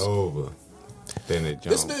all Facts. over than a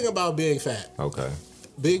this joint. thing about being fat. Okay.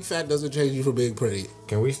 Big fat doesn't change you for being pretty.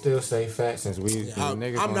 Can we still say fat since we I'm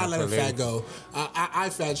niggas not wanna letting put fat in- go. I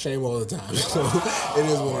fat shame all the time. So it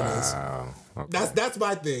is what it is. Wow. Okay. That's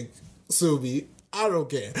my thing, Subi. I don't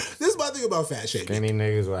care. This is my thing about fat shaming. Skinny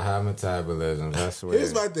niggas with high metabolism. I swear.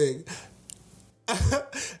 Here's my thing.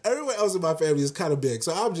 Everyone else in my family is kind of big,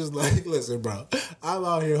 so I'm just like, listen, bro. I'm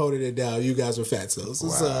out here holding it down. You guys are fatsos.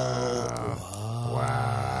 So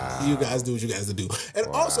Wow. you guys do what you guys do. And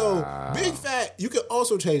also, being fat, you can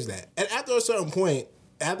also change that. And after a certain point,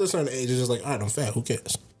 after a certain age, it's just like, all right, I'm fat. Who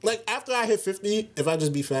cares? Like, after I hit 50, if I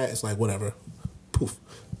just be fat, it's like, whatever. Poof.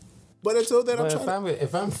 But until then, But I'm trying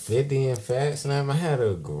if I'm 50 and fat, Slam, I had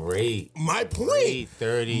a great My point. great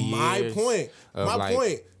 30 years. My point. of My like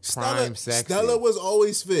point. prime sexy. Stella was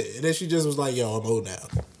always fit. And then she just was like, yo, I'm old now.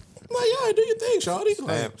 I'm like, yeah, do your thing,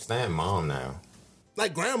 shawty. Slam mom now.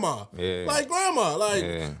 Like grandma. Yeah. Like grandma. Like,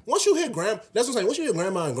 Yeah. once you hit that's what I'm saying. Once you hit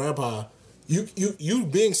grandma and grandpa, you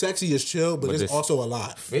being sexy is chill, but it's this- also a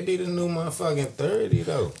lot. 50 the new motherfucking 30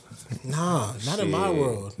 though. Nah, not in my Shit.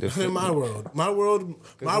 world. The Not in my 50 world. My world,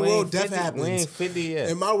 we death ain't 50 happens. We ain't 50 yet.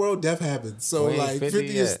 In my world, death happens. So, We ain't like, 50 50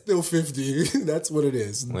 is yet. still 50. That's what it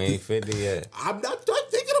is. We ain't 50 yet. I'm not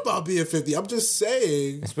thinking about being 50. I'm just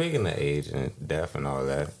saying. And speaking of age and death and all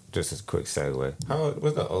that, just a quick segue.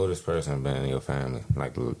 What's the oldest person been in your family?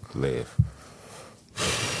 Like live?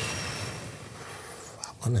 I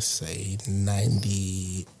want to say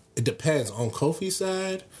 90. It depends. On Kofi's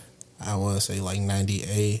side, I want to say like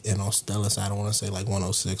 98. And on Stella's side, I want to say like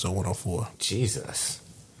 106 or 104. Jesus.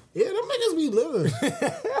 Yeah, them niggas be living.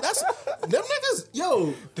 Them niggas,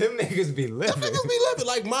 yo, Them niggas be them living. niggas be living.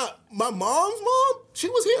 Like my mom's mom, she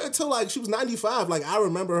was here until like she was 95. Like I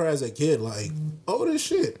remember her as a kid, like old as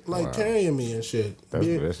shit, like Wow. carrying me and shit. That's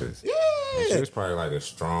Yeah. vicious. Yeah. And she was probably like a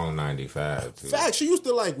strong 95 too. Fact, she used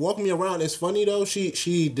to like walk me around. It's funny though. She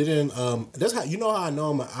didn't. That's how you know how I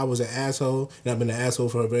know I was an asshole, and I've been an asshole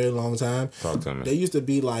for a very long time. Talk to me. They used to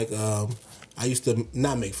be like. I used to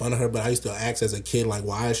not make fun of her, but I used to ask as a kid like,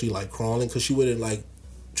 why is she like crawling? Because she wouldn't like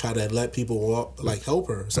try to let people walk, like help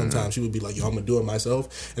her. Sometimes she would be like, yo, I'm gonna do it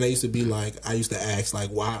myself. And I used to be like, I used to ask like,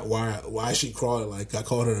 why is she crawling? Like I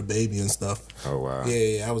called her a baby and stuff. Oh wow.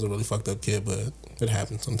 Yeah, I was a really fucked up kid, but it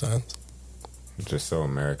happens sometimes. Just so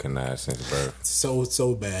Americanized since birth.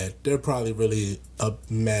 So bad. They're probably really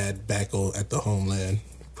mad back at the homeland.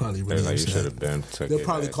 Probably They're really like you upset. should have been. They're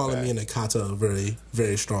probably calling me an Akata very,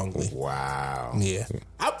 very strongly. Wow. Yeah.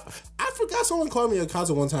 I forgot someone called me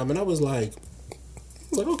Akata one time, and I was like,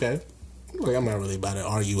 okay. Like, I'm not really about to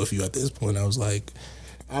argue with you at this point. I was like,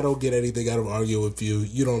 I don't get anything out of arguing with you.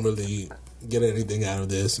 You don't really get anything out of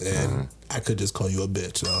this, and I could just call you a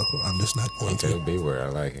bitch, so I'm just not going to. It'll be where I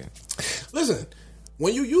like it. Listen,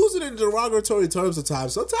 when you use it in derogatory terms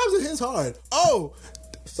sometimes it hits hard. Oh,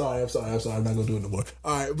 I'm sorry. I'm not gonna do it no more.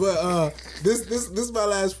 All right, but this is my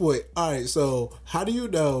last point. All right, so how do you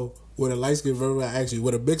know when a light skinned verb actually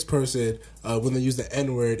when a mixed person when they use the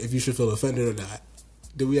N word if you should feel offended or not?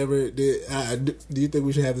 Do you think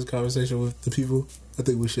we should have this conversation with the people? I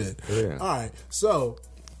think we should. Yeah. All right, so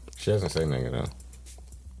She doesn't say nigga though.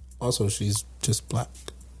 also she's just black,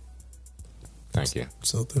 Thank you.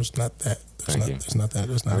 so there's not that. Thank you. There's not that.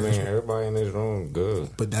 There's not. I mean, issue. everybody in this room good.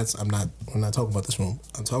 But we're not talking about this room.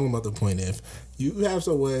 I'm talking about the point if you have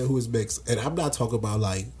someone who is mixed, and I'm not talking about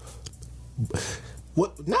like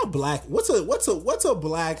what not black. What's a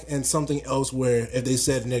black and something else where if they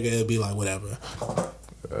said nigga it'd be like whatever.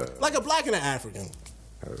 Like a black and an African.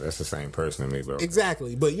 That's the same person to me, bro.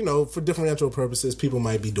 Exactly. But for differential purposes, people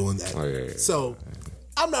might be doing that. Oh, yeah. So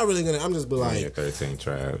I'm not really I'm just be Yeah, like 13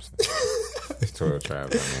 tribes. 12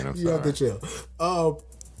 tribes, I mean, I'm you have to sorry. chill.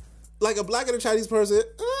 Like a black and a Chinese person,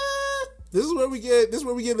 this is where we get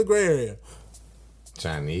the gray area.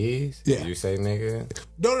 Chinese? Yeah. You say nigga?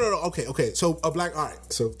 No. Okay. So a black. All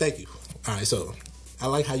right. So thank you. All right. So I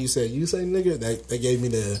like how you say nigga. That gave me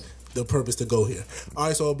the purpose to go here. All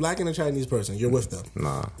right. So a black and a Chinese person. You're with them.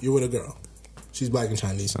 Nah. You're with a girl. She's black and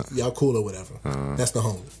Chinese. Y'all cool or whatever. That's the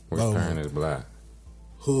homie. Which parent is black?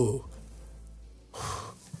 Who?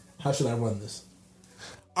 How should I run this?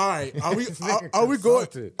 All right, are we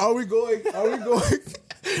going? Are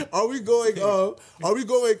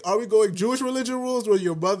we going Jewish religion rules where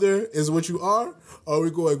your mother is what you are? Or are we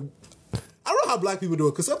going? I don't know how black people do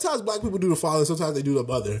it because sometimes black people do the father, sometimes they do the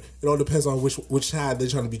mother. It all depends on which side they're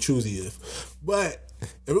trying to be choosy of. But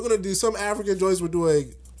if we're gonna do some African joints, we're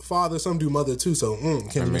doing father, some do mother too. So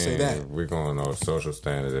can't even say that. We're going on social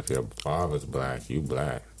standards. If your father's black, you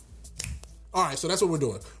black. All right, so that's what we're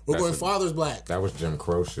doing. We're going father's black. That was Jim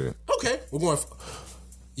Crow shit. Okay, we're going.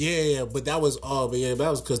 Yeah, but that was that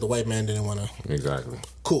was because the white man didn't want to. Exactly.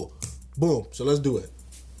 Cool. Boom. So let's do it.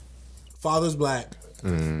 Father's black,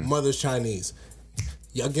 mother's Chinese.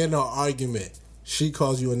 Y'all getting an argument. She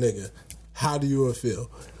calls you a nigga. How do you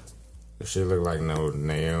feel? If she look like no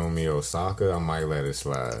Naomi Osaka, I might let it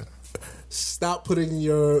slide. Stop putting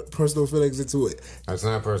your personal feelings into it. It's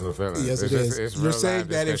not personal feelings. Yes, it's it just, is. it's You're saying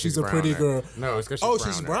that if she's a pretty girl. No, it's because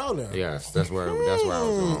she's browner. Yes, that's where I was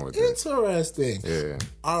going with it. Interesting. Yeah.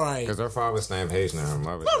 All right. Because her father's named Haitian and her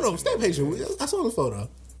mother. No, stamp Haitian. I saw the photo.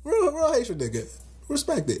 Real Haitian nigga.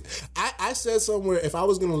 Respect it. I said somewhere if I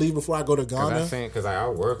was going to leave before I go to Ghana. Because I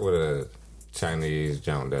work with a Chinese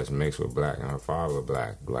junk that's mixed with black and her father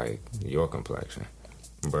black, like your complexion.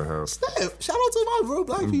 But her shout out to my real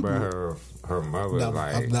black people. But her mother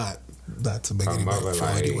I'm not to make anybody feel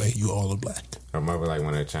anyway. You all are black. Her mother like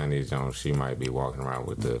one of the Chinese Jones. She might be walking around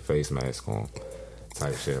with the face mask on,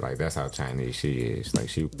 type shit. Like that's how Chinese she is. Like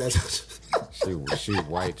she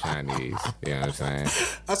white Chinese. You know what I'm saying?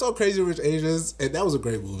 I saw Crazy Rich Asians, and that was a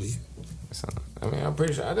great movie. So, I mean, I'm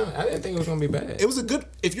pretty sure I didn't think it was gonna be bad. It was a good.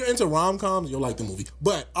 If you're into rom-coms, you'll like the movie.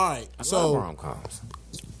 But all right, I love rom-coms.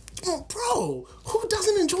 Bro, who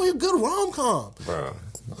doesn't enjoy a good rom-com? Bro.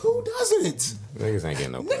 Who doesn't? Niggas ain't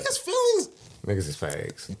getting no play. Niggas' feelings. Niggas is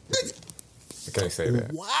fags. I can't say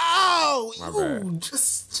that. Wow. My bad.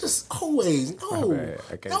 Just always. No. My bad.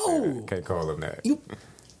 I can't say that. Can't call them that. You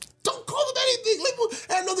don't call them anything. Like,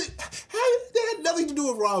 they had nothing to do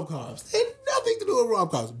with rom-coms. They had nothing to do with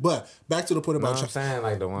rom-coms. But back to the point about I'm saying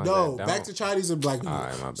like the one. No, back to Chinese and black people. All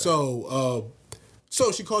right, my bad. So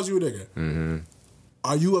she calls you a nigga. Mm-hmm.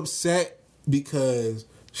 Are you upset because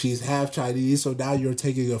she's half Chinese, so now you're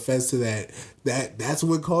taking offense to that's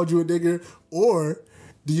what called you a nigger? Or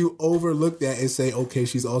do you overlook that and say, okay,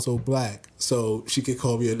 she's also black, so she can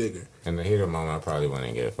call me a nigger? In the heat of the moment, I probably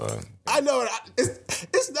wouldn't give a fuck. I know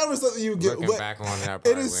it's never something you get. Looking back on it, I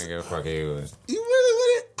probably wouldn't give a fuck either. You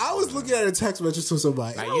really wouldn't? I was looking at a text message to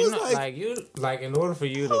somebody. Like in order for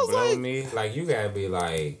you to blow me, like you gotta be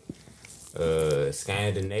like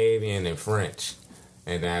Scandinavian and French.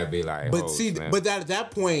 And then I'd be like, but at that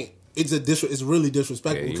point, it's really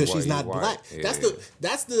disrespectful because she's not black. Yeah.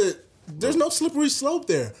 That's the. There's no slippery slope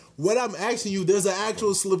there. What I'm asking you, there's an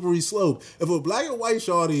actual slippery slope. If a black and white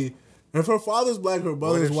shawty, if her father's black, her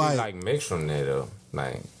mother's white, like mixed from there though,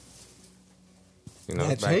 like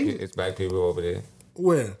it's black people over there.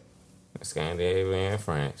 Where? Scandinavia and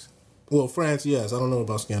France. Well, France, yes. I don't know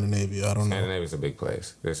about Scandinavia. I don't know. Scandinavia's a big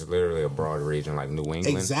place. It's literally a broad region like New England.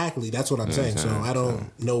 Exactly. That's what I'm saying. So I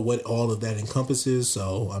don't know what all of that encompasses.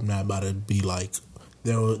 So I'm not about to be like,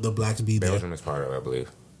 the blacks be there. Belgium is part of it, I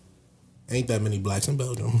believe. Ain't that many blacks in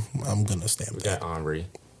Belgium. I'm going to stand with that. We got Henri.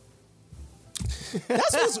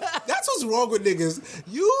 That's what's wrong with niggas.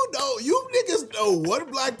 You niggas know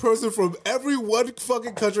one black person from every one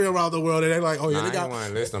fucking country around the world, and they're like, oh yeah, they got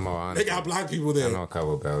black people there. I know a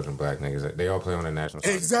couple of Belgian black niggas. They all play on the national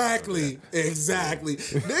team. Exactly.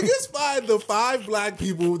 Niggas find the 5 black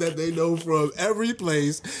people that they know from every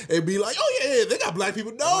place and be like, oh yeah, they got black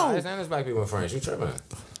people. No, it's not as black people in France. You tripping?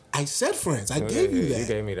 I said France. I gave you that. You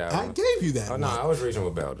gave me that one. I gave you that. Oh, no, I was reaching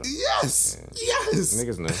with Belgium. Yes.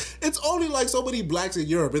 Niggas know. It's only like so many blacks in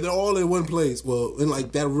Europe, and they're all in one place. Well, in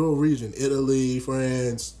like that real region. Italy,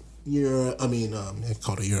 France, Europe. They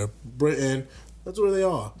call it Europe. Britain. That's where they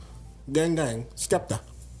are. Gang, gang. Skepta.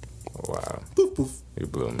 Oh, wow. Poof, poof. You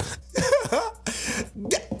blew me.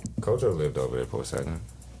 Kojo lived over there for a second.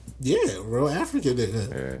 Yeah, real African nigga.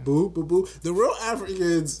 Yeah. Boo, boo, boo. The real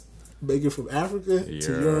Africans... make it from Africa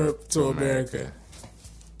to Europe to America.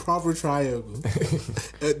 Proper triangle.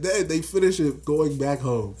 And then they finish it going back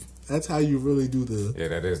home. That's how you really do the... Yeah,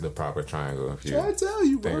 that is the proper triangle. If you I tell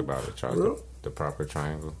you, think bro. about it, the proper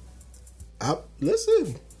triangle.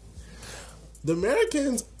 Listen. The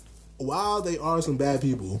Americans, while they are some bad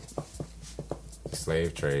people...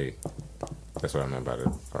 Slave trade. That's what I meant by the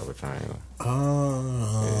proper triangle.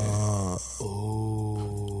 Oh.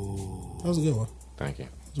 That was a good one. Thank you.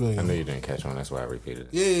 It's really I good. knew you didn't catch on. That's why I repeated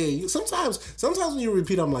it. Yeah. Sometimes when you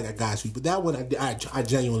repeat, I'm like, I got you. But that one, I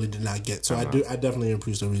genuinely did not get. So I definitely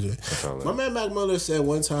appreciate the reason. My man Mac Miller said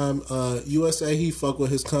one time, USA, he fuck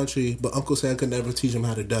with his country, but Uncle Sam could never teach him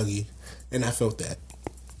how to Dougie. And I felt that.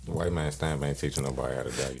 The white man stamp ain't teaching nobody how to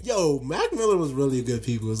Dougie. Yo, Mac Miller was really good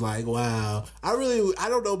people. It's like, wow. I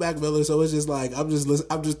don't know Mac Miller, so it's just like, I'm just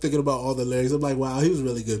thinking about all the lyrics. I'm like, wow, he was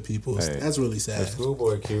really good people. Hey, that's really sad. If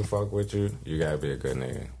Schoolboy Q fuck with you, you gotta be a good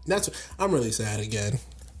nigga. I'm really sad again.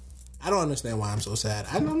 I don't understand why I'm so sad.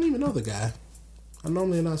 I don't even know the guy. I'm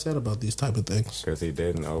normally not sad about these type of things. Because he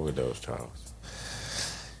didn't overdose, Charles.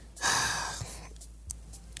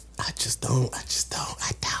 I don't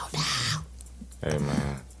know. Hey,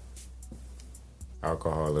 man.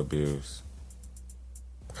 Alcohol abuse.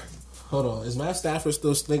 Hold on. Is Matt Stafford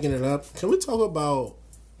still stinking it up? Can we talk about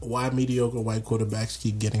why mediocre white quarterbacks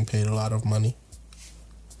keep getting paid a lot of money?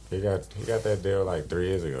 He got that deal like 3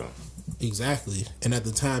 years ago. Exactly. And at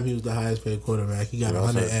the time, he was the highest paid quarterback. He got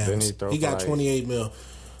 100 M's. He got 28 mil.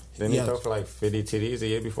 Didn't he throw for like 50 TDs the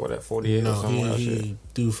year before that? 48 or something? No, he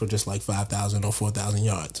threw for just like 5,000 or 4,000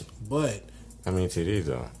 yards. But how many TDs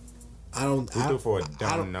though? He threw for a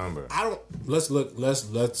dumb number. Let's go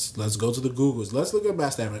to the Googles. Let's look at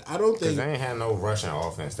Matt Stafford. I don't think they ain't had no rushing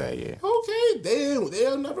offense that year. Okay,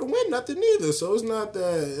 they'll never win nothing either. So it's not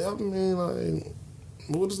that. I mean, like,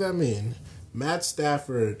 what does that mean? Matt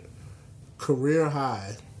Stafford, career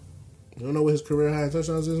high. You don't know what his career high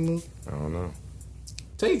touchdowns is, Moose? I don't know.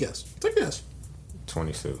 Take a guess.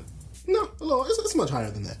 22. No, it's much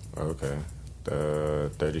higher than that. Okay.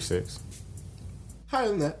 36. Higher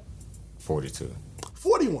than that. 42.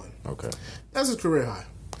 41. Okay. That's his career high.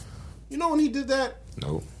 You know when he did that?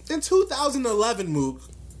 Nope. In 2011, Mook.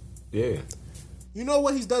 Yeah. You know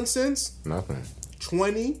what he's done since? Nothing.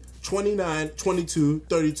 20, 29, 22,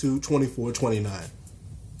 32, 24, 29.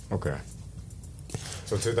 Okay.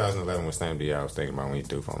 So 2011 was the year I was thinking about when he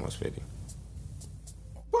threw for almost 50.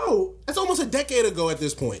 Bro, that's almost a decade ago at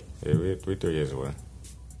this point. Yeah, we're 3 years away.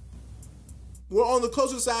 We're on the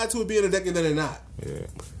closer side to it being a decade than not. Yeah.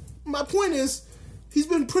 My point is, he's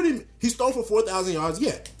thrown for 4,000 yards.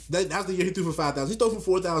 Yeah, that's the year he threw for 5,000. He's thrown for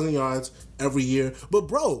 4,000 yards every year. But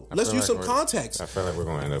bro, let's use some context. I feel like we're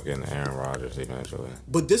going to end up getting Aaron Rodgers eventually.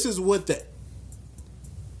 But this is what the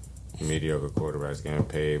mediocre quarterback's getting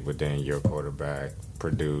paid, but then your quarterback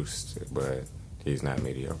produced, but he's not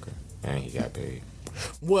mediocre, and he got paid.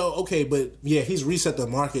 Well, okay, but yeah, he's reset the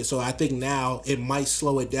market, so I think now it might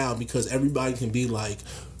slow it down because everybody can be like,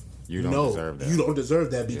 you don't deserve that. You don't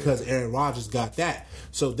deserve that because Aaron Rodgers got that.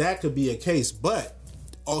 So that could be a case, but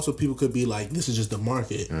also people could be like, this is just the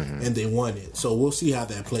market, and they want it. So we'll see how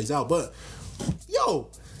that plays out. But yo,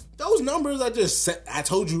 those numbers I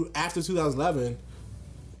told you after 2011.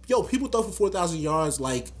 Yo, people throw for 4,000 yards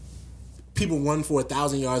like people run for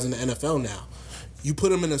 1,000 yards in the NFL now. You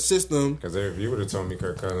put them in a system. Because if you would have told me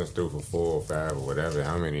Kirk Cousins threw for 4 or 5 or whatever,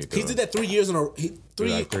 how many? He did that 3 years in a row. 3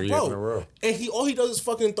 years in a row. And all he does is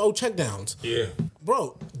fucking throw checkdowns. Yeah.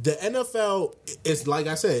 Bro, the NFL is like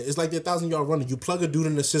I said, it's like the 1,000-yard runner. You plug a dude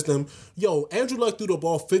in the system. Yo, Andrew Luck threw the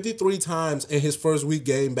ball 53 times in his first week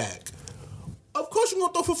game back. Of course you're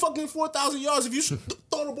going to throw for fucking 4,000 yards if you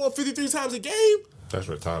throw the ball 53 times a game. That's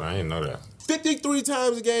retarded. I didn't know that. 53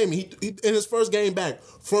 times a game he in his first game back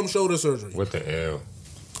from shoulder surgery. What the hell?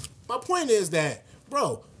 My point is that,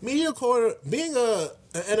 bro, being an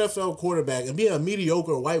NFL quarterback and being a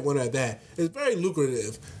mediocre white one at that is very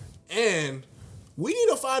lucrative. And we need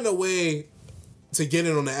to find a way to get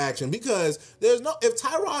in on the action because if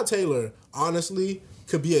Tyrod Taylor honestly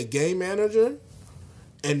could be a game manager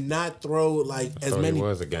and not throw like as many. He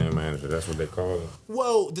was a game manager. That's what they call him.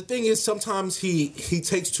 Well, the thing is, sometimes he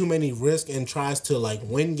takes too many risks and tries to like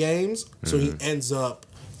win games, so he ends up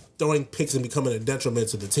throwing picks and becoming a detriment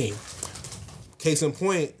to the team. Case in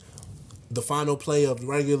point, the final play of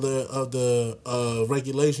the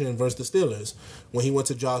regulation versus the Steelers when he went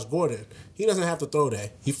to Josh Gordon. He doesn't have to throw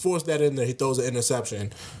that. He forced that in there. He throws an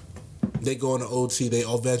interception. They go into OT. They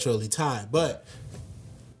eventually tie, but.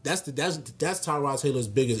 That's Tyrod Taylor's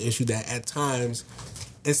biggest issue, that at times,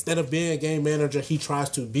 instead of being a game manager, he tries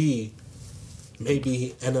to be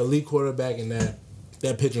maybe an elite quarterback, and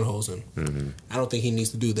that pigeonholes him. Mm-hmm. I don't think he needs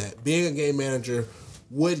to do that. Being a game manager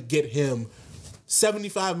would get him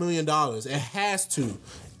 $75 million. It has to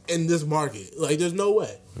in this market. Like, there's no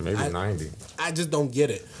way. Maybe 90. I just don't get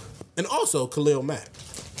it. And also, Khalil Mack.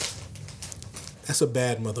 That's a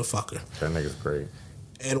bad motherfucker. That nigga's great.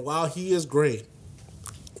 And while he is great,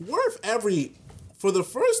 for the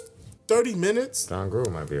first 30 minutes. John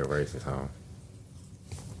Gruden might be a racist, huh?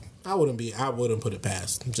 I wouldn't put it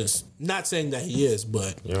past. Just not saying that he is,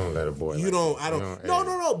 but You don't let a boy. you like don't. that. I don't. You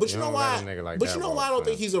No. But you know don't why? let a nigga like But that you know walk, why I don't man.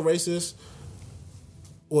 think he's a racist.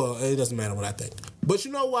 Well, it doesn't matter what I think. But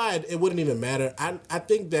you know why it wouldn't even matter. I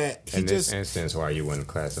think that he In this just instance, why you wouldn't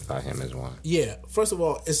classify him as one? yeah. First of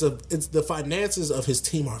all, it's the finances of his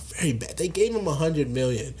team are very bad. They gave him $100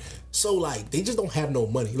 million, so like they just don't have no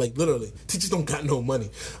money. Like literally, they just don't got no money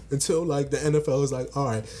until like the NFL is like, all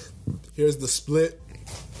right, here's the split.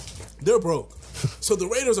 They're broke. So the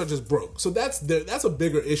Raiders are just broke. So that's a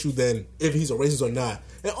bigger issue than if he's a racist or not.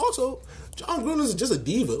 And also, John Gruden is just a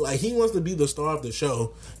diva. Like he wants to be the star of the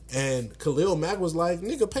show. And Khalil Mack was like,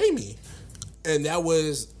 "Nigga, pay me." And that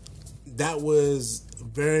was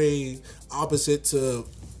very opposite to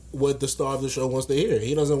what the star of the show wants to hear.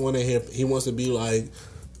 He doesn't want to hear. He wants to be like,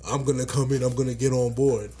 "I'm gonna come in. I'm gonna get on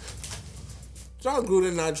board." John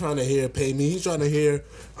Gruden not trying to hear pay me. He's trying to hear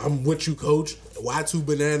I'm with you, coach. Y2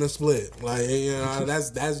 banana split. Like, you know,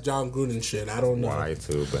 that's John Gruden shit. I don't know.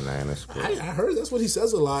 Y2 banana split. I heard that's what he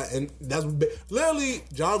says a lot, and that's literally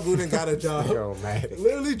John Gruden got a job. Yo, man.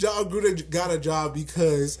 Literally, John Gruden got a job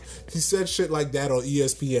because he said shit like that on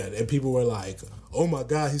ESPN, and people were like, "Oh my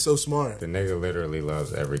god, he's so smart." The nigga literally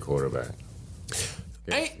loves every quarterback.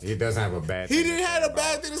 He doesn't have a bad. He didn't have a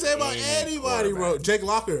bad thing to say about anybody, bro. Jake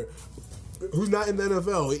Locker, who's not in the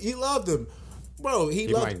NFL, he loved him, bro. He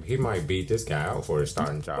might beat this guy out for his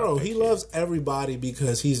starting job. Bro, he loves everybody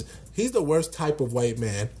because he's the worst type of white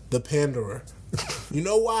man, the panderer. You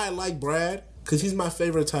know why I like Brad? Because he's my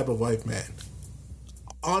favorite type of white man.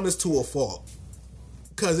 Honest to a fault.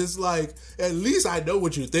 Because it's like, at least I know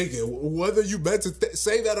what you're thinking. Whether you meant to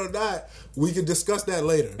say that or not, we can discuss that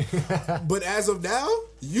later. But as of now,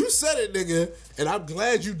 you said it, nigga, and I'm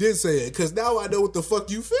glad you did say it, because now I know what the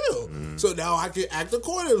fuck you feel. So now I can act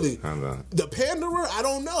accordingly. The panderer, I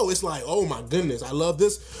don't know. It's like, oh my goodness, I love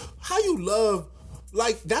this. How you love,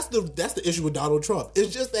 like, that's the issue with Donald Trump.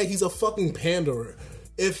 It's just that he's a fucking panderer.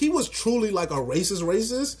 If he was truly like a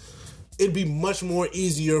racist, it'd be much more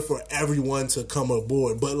easier for everyone to come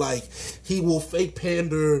aboard. But like, he will fake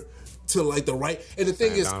pander to like the right. And the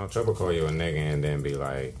thing is, Donald Trump will call you a nigga and then be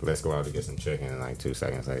like, "Let's go out to get some chicken." And like 2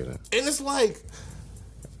 seconds later, and it's like,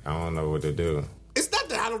 I don't know what to do. It's not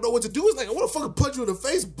that I don't know what to do. It's like I want to fucking punch you in the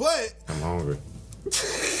face, but I'm hungry.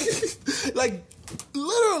 like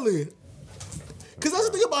literally. Because that's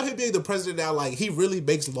the thing about him being the president now. Like, he really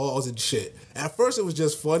makes laws and shit. At first, it was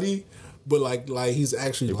just funny. But like he's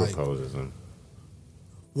actually He proposes them.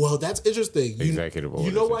 Well, that's interesting. Executive orders.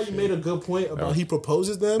 You know why and you shit. made a good point about he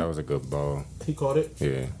proposes them? That was a good ball. He caught it.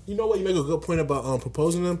 Yeah. You know why you make a good point about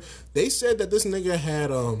proposing them? They said that this nigga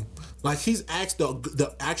had like he's asked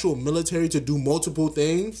the actual military to do multiple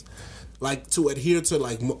things, like to adhere to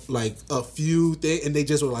like a few things, and they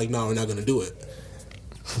just were like, no, we're not gonna do it.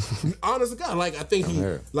 Honest to God, like I think he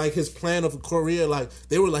like his plan of Korea, like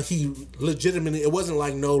they were like he legitimately. It wasn't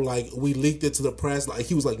like no, like we leaked it to the press. Like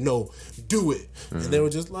he was like, no, do it, and they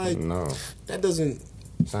were just like, no, that doesn't.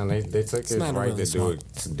 Son, they took his right really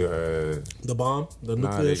to do it. The bomb, the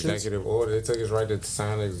nuclear the shits? executive order. They took his right to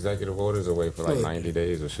sign the executive orders away for like 90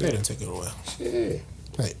 days or shit. They didn't take it away. Shit.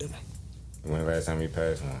 They didn't. When last time he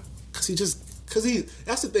passed one?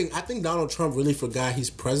 That's the thing. I think Donald Trump really forgot he's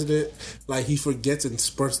president. Like, he forgets in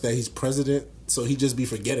spurts that he's president, so he just be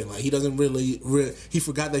forgetting. Like, he doesn't really he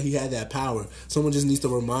forgot that he had that power. Someone just needs to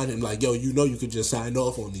remind him, like, yo, you know you could just sign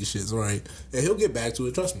off on these shits, right? And he'll get back to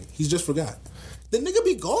it, trust me. He's just forgot. The nigga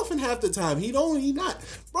be golfing half the time. He not.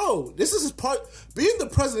 Bro, this is his being the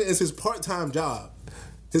president is his part-time job.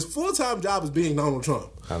 His full-time job is being Donald Trump.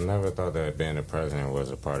 I never thought that being the president was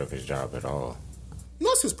a part of his job at all.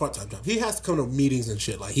 That's his part-time job. He has to come to meetings and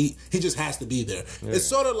shit. Like, he just has to be there. Yeah. It's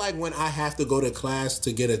sort of like when I have to go to class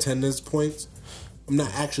to get attendance points. I'm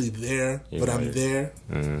not actually there, but I'm there.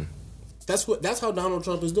 Mm-hmm. That's how Donald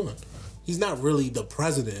Trump is doing. He's not really the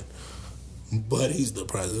president, but he's the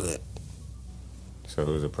president. So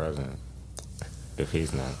who's the president if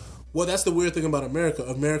he's not? Well, that's the weird thing about America.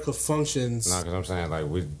 America functions. No, because I'm saying, like,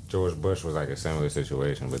 George Bush was like a similar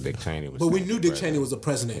situation, but Dick Cheney was. But we knew Dick Cheney was the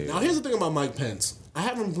president. Yeah. Now, here's the thing about Mike Pence. I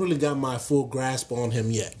haven't really got my full grasp on him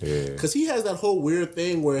yet. Yeah. Because he has that whole weird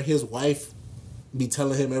thing where his wife be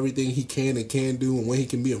telling him everything he can and can't do and when he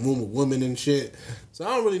can be in a room with women and shit. So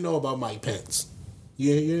I don't really know about Mike Pence.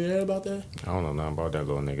 You heard about that? I don't know nothing about that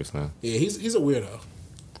little nigga now. Yeah, he's a weirdo.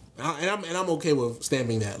 And I'm okay with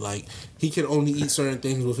stamping that. Like, he can only eat certain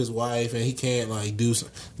things with his wife, and he can't like do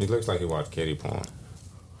something. He looks like he watched kitty porn.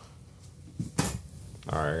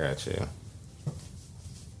 All right, I got you.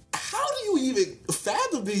 How do you even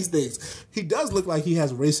fathom these things? He does look like he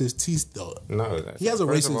has racist teeth, though. No, he has a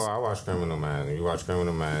first racist. of all, I watch Criminal Minds. You watch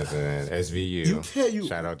Criminal Minds and SVU. You can't.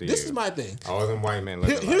 Shout out to this you. is my thing. All them white men look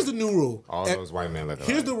alike. Here's the new rule. All those white men look alike.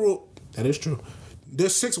 Here's the rule. That is true.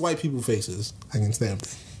 There's 6 white people faces. I can stand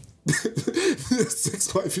it. There's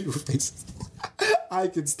 6 white people faces. I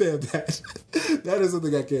can stand that. That is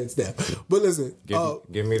something I can't stand. But listen,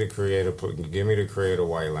 give me the creator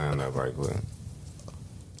white lineup right quick.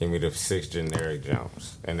 Give me the 6 generic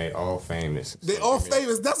jumps, and they all famous. They all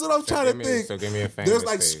famous. That's what I'm trying to think. So give me a famous. There's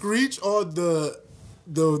like face. Screech on the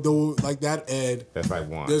like that, and that's like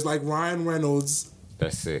 1. There's like Ryan Reynolds.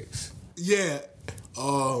 That's 6. Yeah.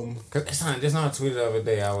 Cause it's on a tweet the other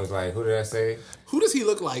day. I was like, who did I say? Who does he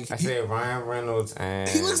look like? I said Ryan Reynolds and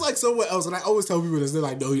he looks like someone else, and I always tell people this. They're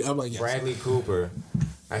like, no, I'm like, yes. Bradley Cooper.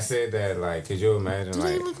 I said that like, could you imagine? Do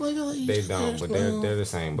they look like they don't, but they're the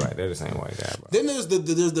same black. They're the same white guy. Bro. Then there's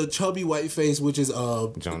the chubby white face, which is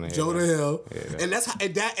Jonah Hill, yeah, and that's how,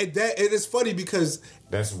 and it's funny because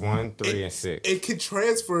that's 1, 3, and 6. It can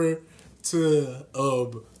transfer to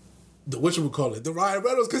the the Ryan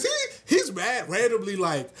Reynolds, because he's mad randomly,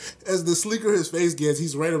 like as the sleeker his face gets,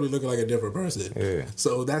 he's randomly looking like a different person. Yeah.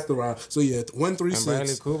 So that's the Ryan. So yeah, 1, 3, 6. And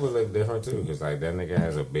Bradley Cooper look different too, because like that nigga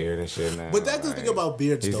has a beard and shit now. But that's the thing about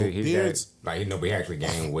beards, though. Beards, we actually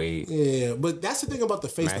gained weight. Yeah, but that's the thing about the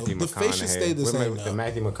face, Matthew though. The face should stay the same. The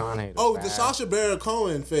Matthew McConaughey. The Sacha Baron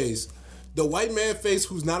Cohen face, the white man face,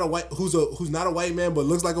 who's not a white man but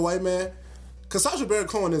looks like a white man. Because Sacha Baron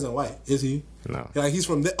Cohen isn't white, is he? No. Like, he's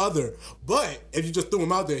from the other. But if you just threw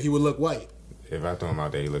him out there, he would look white. If I threw him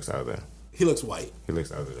out there, he looks other. He looks white. He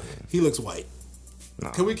looks other than me. He looks white.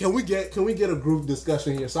 No. Can we get a group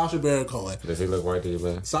discussion here? Sacha Baron Cohen. Does he look white to you,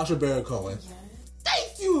 man? Sacha Baron Cohen. Yes.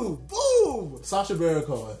 Thank you. Boom. Sacha Baron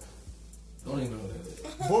Cohen. Don't even know what that is.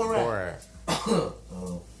 Borat.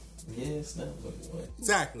 Yes, that look white.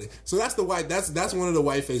 Exactly. So that's the white. That's one of the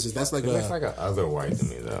white faces. That's like he looks like a other white to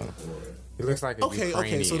me though. He looks like a Ukrainian.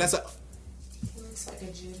 Okay. So that's a. He looks like a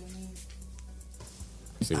Jew to me.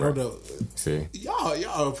 See, I don't know. See, y'all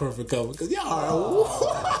are a perfect couple because y'all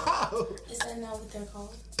are. Is that not what they're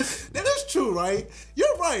called? That is true, right?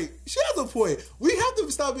 You're right. She has a point. We have to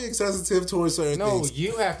stop being sensitive towards certain things. No,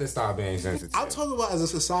 you have to stop being sensitive. I'm talking about as a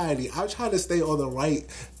society. I'm trying to stay on the right.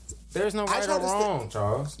 There's no right or wrong,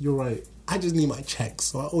 Charles. You're right. I just need my checks,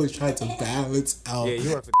 so I always try to balance out. Yeah,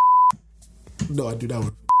 you work for. No, I do not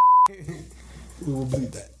work for. We will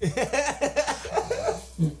bleed that.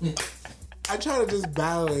 I try to just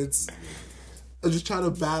balance. I'm just trying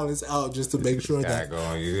to balance out just to make sure that.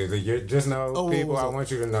 You just know, people. I want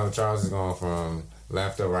you to know, Charles is going from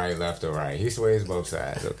left to right. He sways both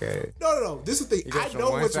sides. Okay. No. This is the thing. I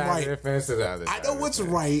know what's right. I know what's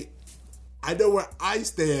right. I know where I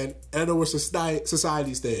stand, and I know where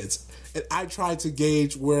society stands, and I try to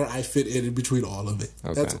gauge where I fit in between all of it.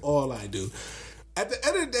 Okay. That's all I do. At the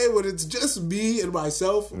end of the day, when it's just me and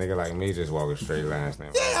myself, nigga like me just walking straight lines now.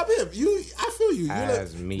 Yeah, I'm him. I feel you.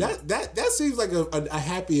 As me. That seems like a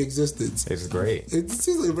happy existence. It's great. It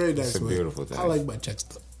seems like a very nice. It's a beautiful thing. I like my checks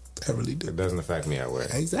though. I really do. It doesn't affect me at work.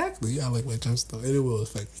 Exactly. I like my checks though, and it will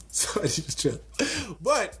affect me. So I just chill.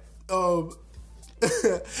 But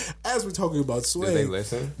as we're talking about swing, do they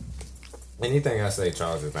listen? Anything I say,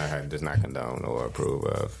 Charles does not condone or approve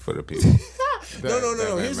of for the people.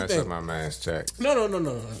 No. Here's the thing. Up my man's check. No.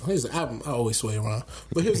 Here's I always sway around,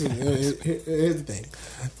 but here's the thing.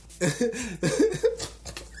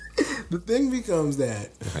 The thing becomes that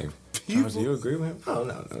people. Charles, do you agree with him? Oh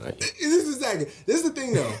no. This is the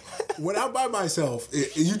thing though. When I'm by myself, we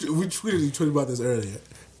tweeted about this earlier.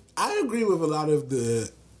 I agree with a lot of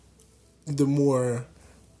the more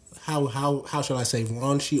how shall I say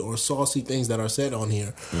raunchy or saucy things that are said on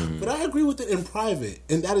here, but I agree with it in private,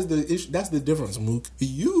 and that is the issue. That's the difference, Mook.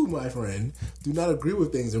 You, my friend, do not agree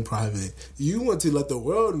with things in private. You want to let the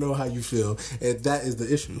world know how you feel, and that is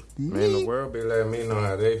the issue. Man, the world be letting me know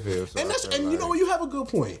how they feel. So you know what? You have a good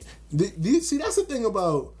point. See, that's the thing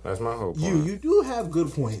about that's my whole point. You do have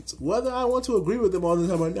good points, whether I want to agree with them all the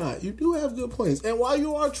time or not. You do have good points, and while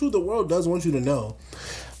you are true, the world does want you to know.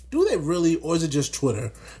 Do they really, or is it just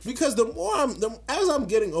Twitter? Because as I'm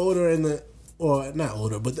getting older or not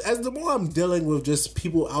older, but as the more I'm dealing with just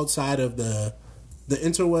people outside of the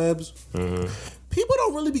interwebs, people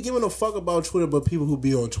don't really be giving a fuck about Twitter, but people who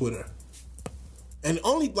be on Twitter. And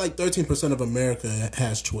only like 13% of America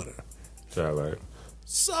has Twitter.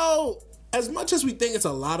 So, as much as we think it's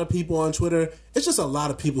a lot of people on Twitter, it's just a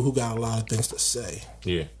lot of people who got a lot of things to say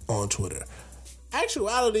on Twitter.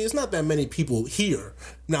 Actuality, it's not that many people here.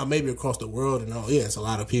 Now, maybe across the world, and it's a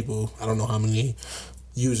lot of people. I don't know how many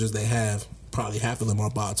users they have. probably half of them are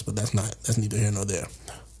bots, but that's neither here nor there.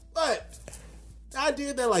 But the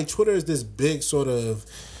idea that like Twitter is this big sort of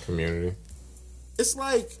community, it's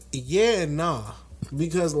like, yeah and nah.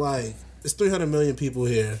 Because like it's 300 million people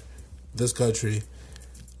here, this country.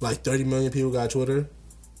 Like 30 million people got Twitter.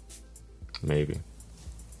 maybe.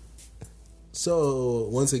 So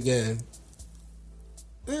once again,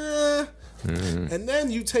 and then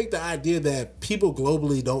you take the idea that people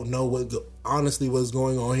globally don't know honestly what's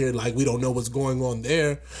going on here. Like we don't know what's going on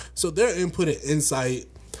there. So their input and insight,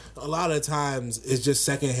 a lot of times, is just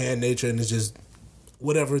secondhand nature, and it's just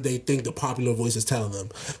whatever they think the popular voice is telling them.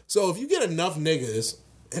 So if you get enough niggas,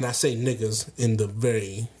 and I say niggas in the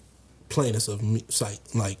very plainest of sight,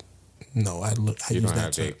 like, no, I You use don't that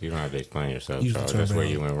have term. to. You don't have to explain yourself, Use the Charles. term That's where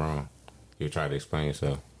wrong. you went wrong. You try to explain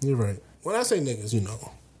yourself. You're right. When I say niggas, you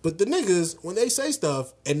know. But the niggas, when they say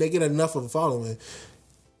stuff and they get enough of a following,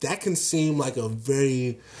 that can seem like a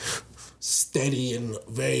very steady and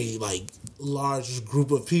very, like, large group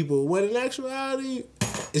of people. When in actuality,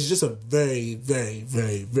 it's just a very, very,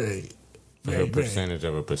 very, very, very, A percentage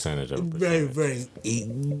of a percentage of a very, percentage.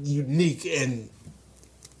 very unique and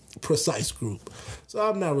precise group. So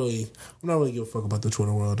I'm not really give a fuck about the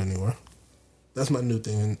Twitter world anymore. That's my new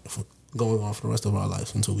thing going on for the rest of our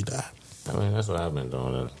lives until we die. I mean, that's what I've been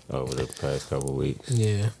doing over the past couple of weeks.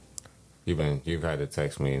 Yeah. You've had to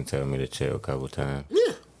text me and tell me to chill a couple times.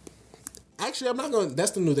 Yeah. Actually, I'm not going.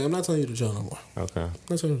 That's the new thing. I'm not telling you to chill no more. Okay. I'm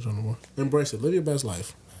not telling you to chill no more. Embrace it. Live your best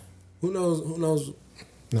life. Who knows?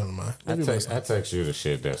 Never mind. I Live your best life. text you the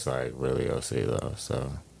shit that's like really OC though.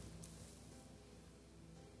 So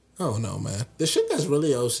Oh no, man. The shit that's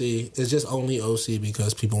really OC is just only OC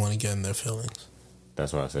because people want to get in their feelings.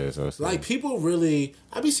 that's why I say it's OC. Like people really,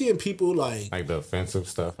 I be seeing people like the offensive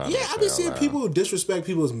stuff. I be seeing people who disrespect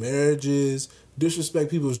people's marriages, disrespect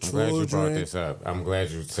people's I'm glad you brought children. this up. I'm glad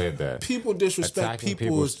you said that. People disrespect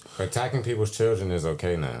Attacking people's children is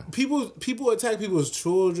okay now. People attack people's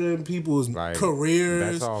children, people's Like,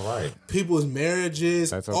 careers. That's all right. People's marriages,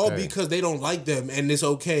 That's all okay. because they don't like them, and it's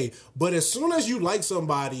okay. But as soon as you like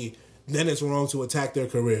somebody, then it's wrong to attack their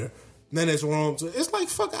career. Then it's wrong to. It's like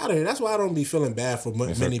fuck out of here. That's why I don't be feeling bad for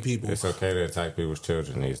many people. It's okay to attack people's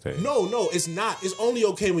children these days. No, it's not. It's only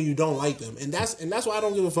okay when you don't like them, and that's why I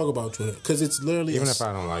don't give a fuck about Twitter, because it's literally. Even if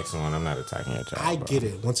I don't like someone, I'm not attacking your child. I bro. get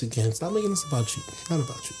it. Once again, stop making this about you. It's not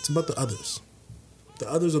about you. It's about the others.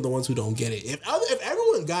 The others are the ones who don't get it. If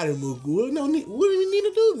everyone got it, Mooku, we wouldn't even need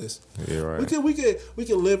to do this. You're right. We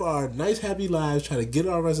could live our nice, happy lives, try to get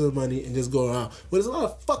our rest of the money, and just go around. But there's a lot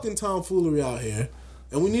of fucking tomfoolery out here,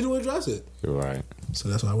 and we need to address it. You're right. So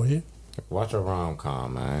that's why we're here. Watch a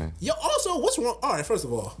rom-com, man. Yo, also, what's wrong? All right, first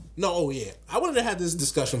of all, I wanted to have this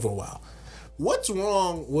discussion for a while. What's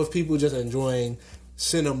wrong with people just enjoying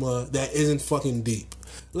cinema that isn't fucking deep?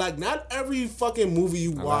 Like, not every fucking movie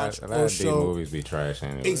you watch a lot or of deep show. movies be trash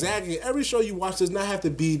anyway. Exactly. Every show you watch does not have to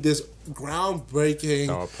be this groundbreaking,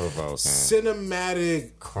 Thought-provoking.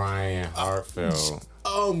 cinematic, Crying, heartfelt.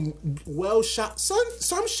 well shot.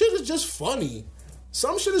 Some shit is just funny.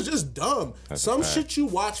 Some shit is just dumb. That's Some a fact. shit you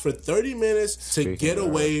watch for 30 minutes to Speaking get of-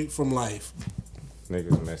 away from life.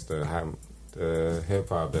 Niggas missed the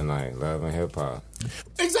hip-hop tonight. Love and hip-hop.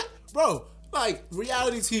 Exactly. Bro, like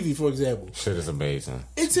reality TV, for example. Shit is amazing.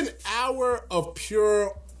 It's an hour of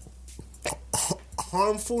pure That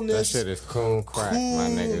harmfulness. shit is cool crack, my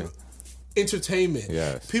nigga. Entertainment.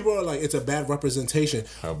 Yes. People are like, it's a bad representation.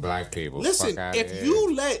 Of black people. Listen, Fuck outta if here.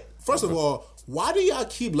 you first of all, why do y'all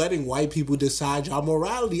keep letting white people decide y'all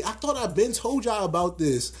morality? I thought I've been told y'all about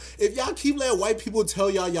this. If y'all keep letting white people tell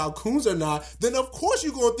y'all coons or not, then of course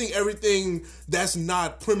you're gonna think everything that's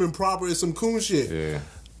not prim and proper is some coon shit. Yeah.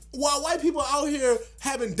 While white people out here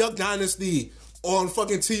having Duck Dynasty on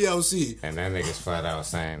fucking TLC. And that nigga's flat out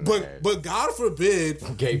saying But God forbid,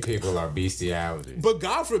 that gay people are bestiality. but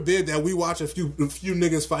God forbid that we watch a few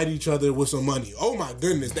niggas fight each other with some money. Oh my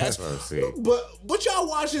goodness, that's That's what I see. But y'all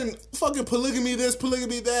watching fucking polygamy this,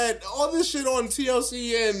 polygamy that, all this shit on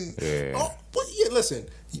TLC and Yeah. but yeah, listen,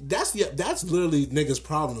 that's literally niggas'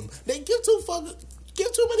 problem. They give too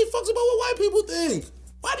many fucks about what white people think.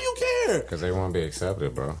 Why do you care? Because they won't be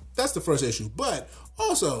accepted, bro. That's the first issue. But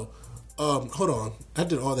also, hold on. I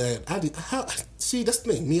did all that. See, that's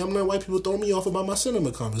the thing. Me, I'm letting white people throw me off about my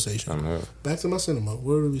cinema conversation. I'm here. Back to my cinema.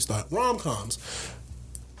 Where do we start? Rom-coms.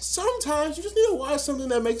 Sometimes you just need to watch something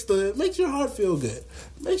that makes your heart feel good.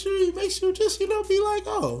 Makes you just, be like,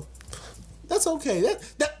 oh, that's okay.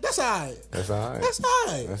 That's all right. That's all right. That's all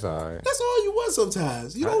right. That's all right. That's all you want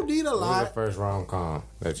sometimes. You don't need a What was lot. the first rom-com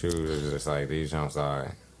that you was just like, these jumps all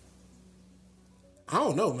right? I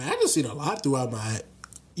don't know, man. I just seen a lot throughout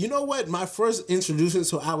You know what? My first introduction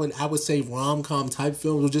to I would say rom-com type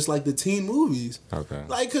films was just like the teen movies. Okay.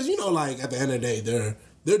 Like, cause you know, like at the end of the day,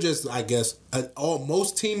 they're just, I guess,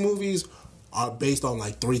 most teen movies are based on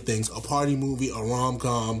like three things: a party movie, a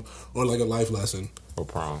rom-com, or like a life lesson. Or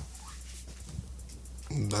prom.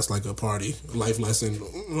 That's like a party life lesson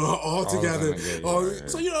all together.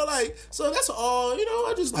 So you know, like, so that's all. You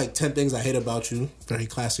know, I just like 10 Things I Hate About You. Very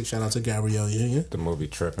classic. Shout out to Gabrielle Union. The movie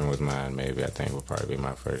Trippin' was mine. Maybe I think would probably be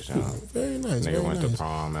my first genre. Very nice. Nigga very went nice. to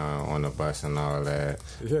prom on the bus and all that.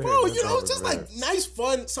 Bro, you know, it's just like nice,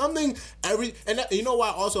 fun, something you know why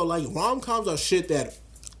also like rom-coms are shit that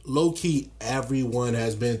low-key everyone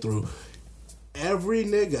has been through. Every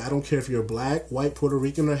nigga, I don't care if you're black, white, Puerto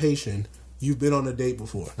Rican, or Haitian, you've been on a date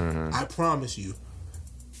before. Mm-hmm. I promise you.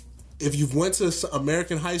 If you've went to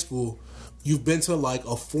American high school, you've been to like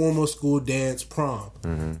a formal school dance prom.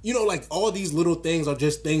 Mm-hmm. You know, like all these little things are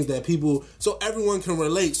just things that people, so everyone can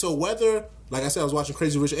relate. So whether, like I said, I was watching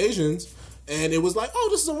Crazy Rich Asians, and it was like, oh,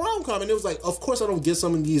 this is a rom-com. And it was like, of course I don't get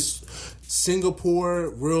some of these Singapore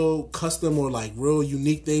real custom or like real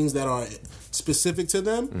unique things that are specific to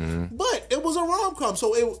them. Mm-hmm. But it was a rom-com.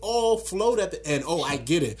 So it all flowed at the end. Oh, I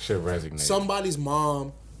get it. Shit resonated. Somebody's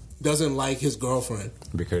mom doesn't like his girlfriend.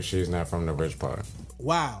 Because she's not from the rich part.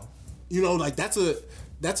 Wow. You know, like that's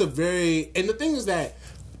a very, and the thing is that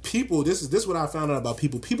people, this is what I found out about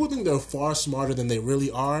people. People think they're far smarter than they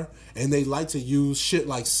really are, and they like to use shit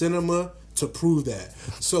like cinema to prove that.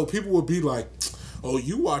 So people will be like, "Oh,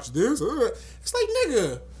 you watch this?" It's like,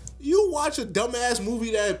 nigga, you watch a dumbass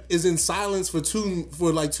movie that is in silence for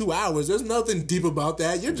 2 hours. There's nothing deep about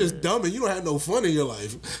that. You're just dumb and you don't have no fun in your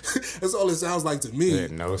life. That's all it sounds like to me. Yeah,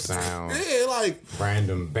 no sound. Yeah, like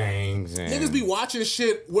Random bangs and niggas be watching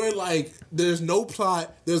shit where like there's no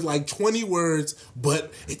plot, there's like 20 words,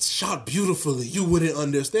 but it's shot beautifully. You wouldn't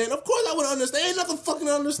understand. Of course I wouldn't understand. Ain't nothing fucking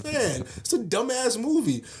to understand. It's a dumbass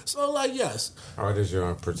movie. So like, yes. What is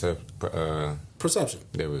your Perception.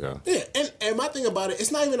 There we go. Yeah, and my thing about it,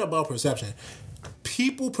 it's not even about perception.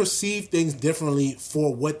 People perceive things differently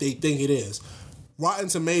for what they think it is. Rotten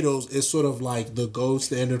Tomatoes is sort of like the gold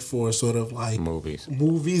standard for sort of like Movies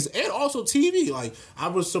and also TV. Like, I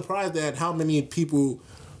was surprised at how many people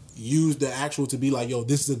use the actual to be like, yo,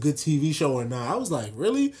 this is a good TV show or not. I was like,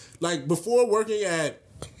 really? Like, before working at,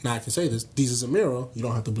 now I can say this, Deezus and Mero, you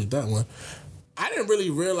don't have to bleep that one. I didn't really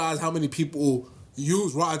realize how many people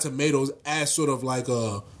use Rotten Tomatoes as sort of like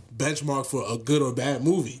a benchmark for a good or bad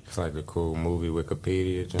movie. It's like a cool movie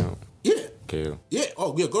Wikipedia jump. Yeah. Cool. Yeah.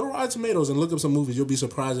 Oh, yeah. Go to Rotten Tomatoes and look up some movies. You'll be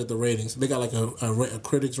surprised at the ratings. They got like a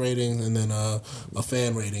critics rating and then a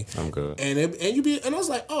fan rating. I'm good. And I was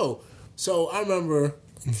like, oh. So I remember,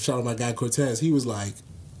 shout out my guy Cortez. He was like,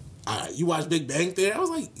 you watch Big Bang Theory? I was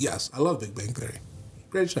like, yes, I love Big Bang Theory.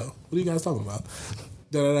 Great show. What are you guys talking about?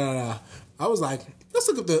 I was like, let's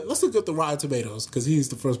look at the Rotten Tomatoes, because he's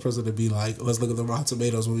the first person to be like, let's look at the Rotten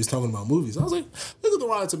Tomatoes when he's talking about movies. I was like, look at the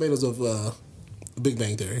Rotten Tomatoes of Big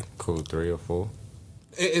Bang Theory. Cool, 3 or 4.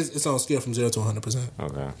 It's on a scale from 0 to 100%.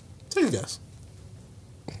 Okay. Take a guess.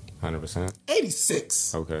 100%.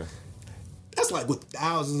 86. Okay. That's like with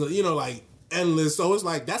thousands of, like endless. So it's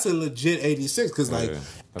like that's a legit 86 because like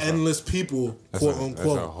endless people, quote unquote.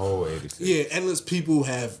 That's a whole 86. Yeah, endless people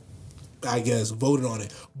have, I guess, voted on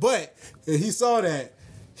it. But he saw that,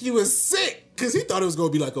 he was sick because he thought it was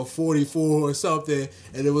going to be like a 44 or something,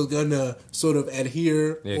 and it was going to sort of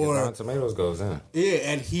adhere or Rotten Tomatoes goes in.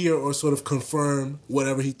 Yeah, adhere or sort of confirm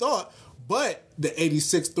whatever he thought. But the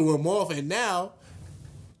 86 threw him off, and now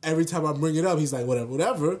every time I bring it up, he's like,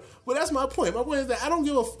 whatever. But that's my point. My point is that I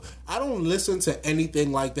don't listen to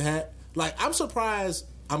anything like that. Like, I'm surprised.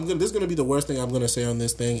 This is gonna be the worst thing I'm gonna say on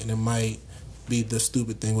this thing, and it might be the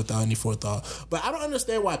stupid thing without any forethought. But I don't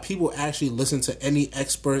understand why people actually listen to any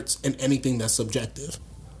experts in anything that's subjective.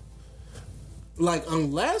 Like,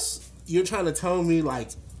 unless you're trying to tell me like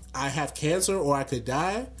I have cancer or I could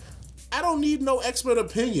die, I don't need no expert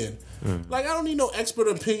opinion. Like, I don't need no expert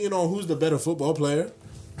opinion on who's the better football player.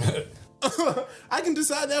 I can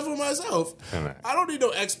decide that for myself. I don't need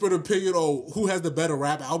no expert opinion on who has the better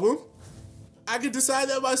rap album. I can decide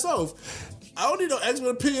that myself. I don't need no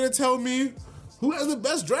expert opinion to tell me who has the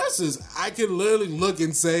best dresses. I can literally look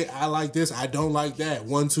and say, I like this, I don't like that.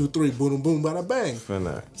 1, 2, 3, boom, boom, bada bang.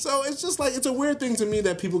 So it's just like, it's a weird thing to me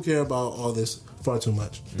that people care about all this far too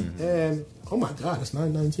much. Mm-hmm. And, oh my God, it's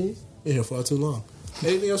 9:19? Been here far too long.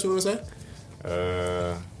 Anything else you want to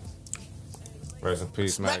say? Rest in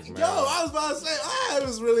peace, Mac Miller. Yo, I was about to say, it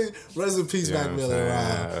was really rest in peace, Mac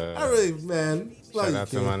Miller. I really, man. Shout out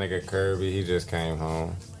to my nigga Kirby. He just came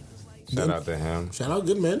home. Shout out to him. Shout out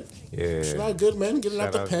Good Men. Yeah. Shout out Good Men. Getting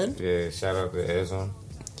out the pen. Yeah, shout out to Ism.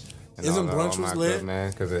 And Isn't all brunch my was lit? good, man,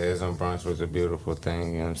 because it isn't brunch was a beautiful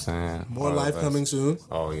thing. You know what I'm saying? More All live of us. coming soon.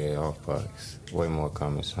 Oh yeah, all fucks. Way more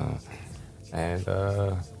coming soon. And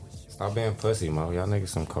stop being pussy, Mo. Y'all niggas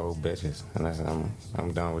some cold bitches, and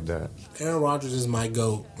I'm done with that. Aaron Rodgers is my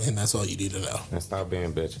GOAT, and that's all you need to know. And stop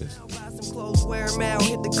being bitches. Buy some clothes, wear 'em out,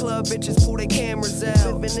 hit the club, bitches pull their cameras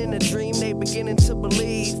out. Living in a dream, they beginning to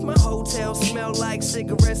believe. My hotel smell like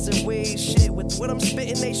cigarettes and weed. Shit, with what I'm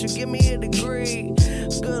spitting, they should give me a degree.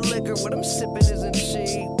 Good liquor, what I'm sipping isn't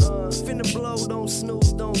cheap. Finna blow, don't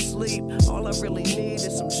snooze, don't sleep. All I really need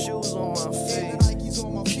is some shoes on my feet. Nikes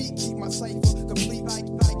on my feet, keep my cipher complete. Nikes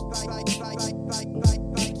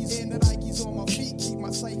on my feet, keep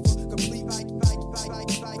my cipher complete.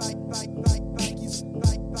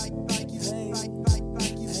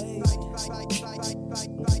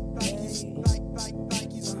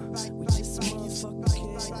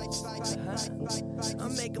 I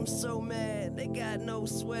make them so mad, they got no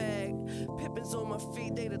swag. Pippins on my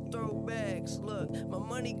feet, they the throwbacks. Look, my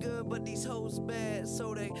money good, but these hoes bad,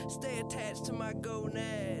 so they stay attached to my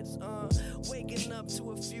gonads. Waking up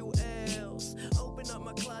to a few L's. Open up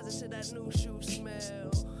my closet to that new shoe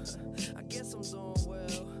smell. I guess I'm doing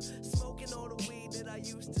well. Smoking all the weed that I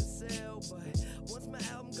used to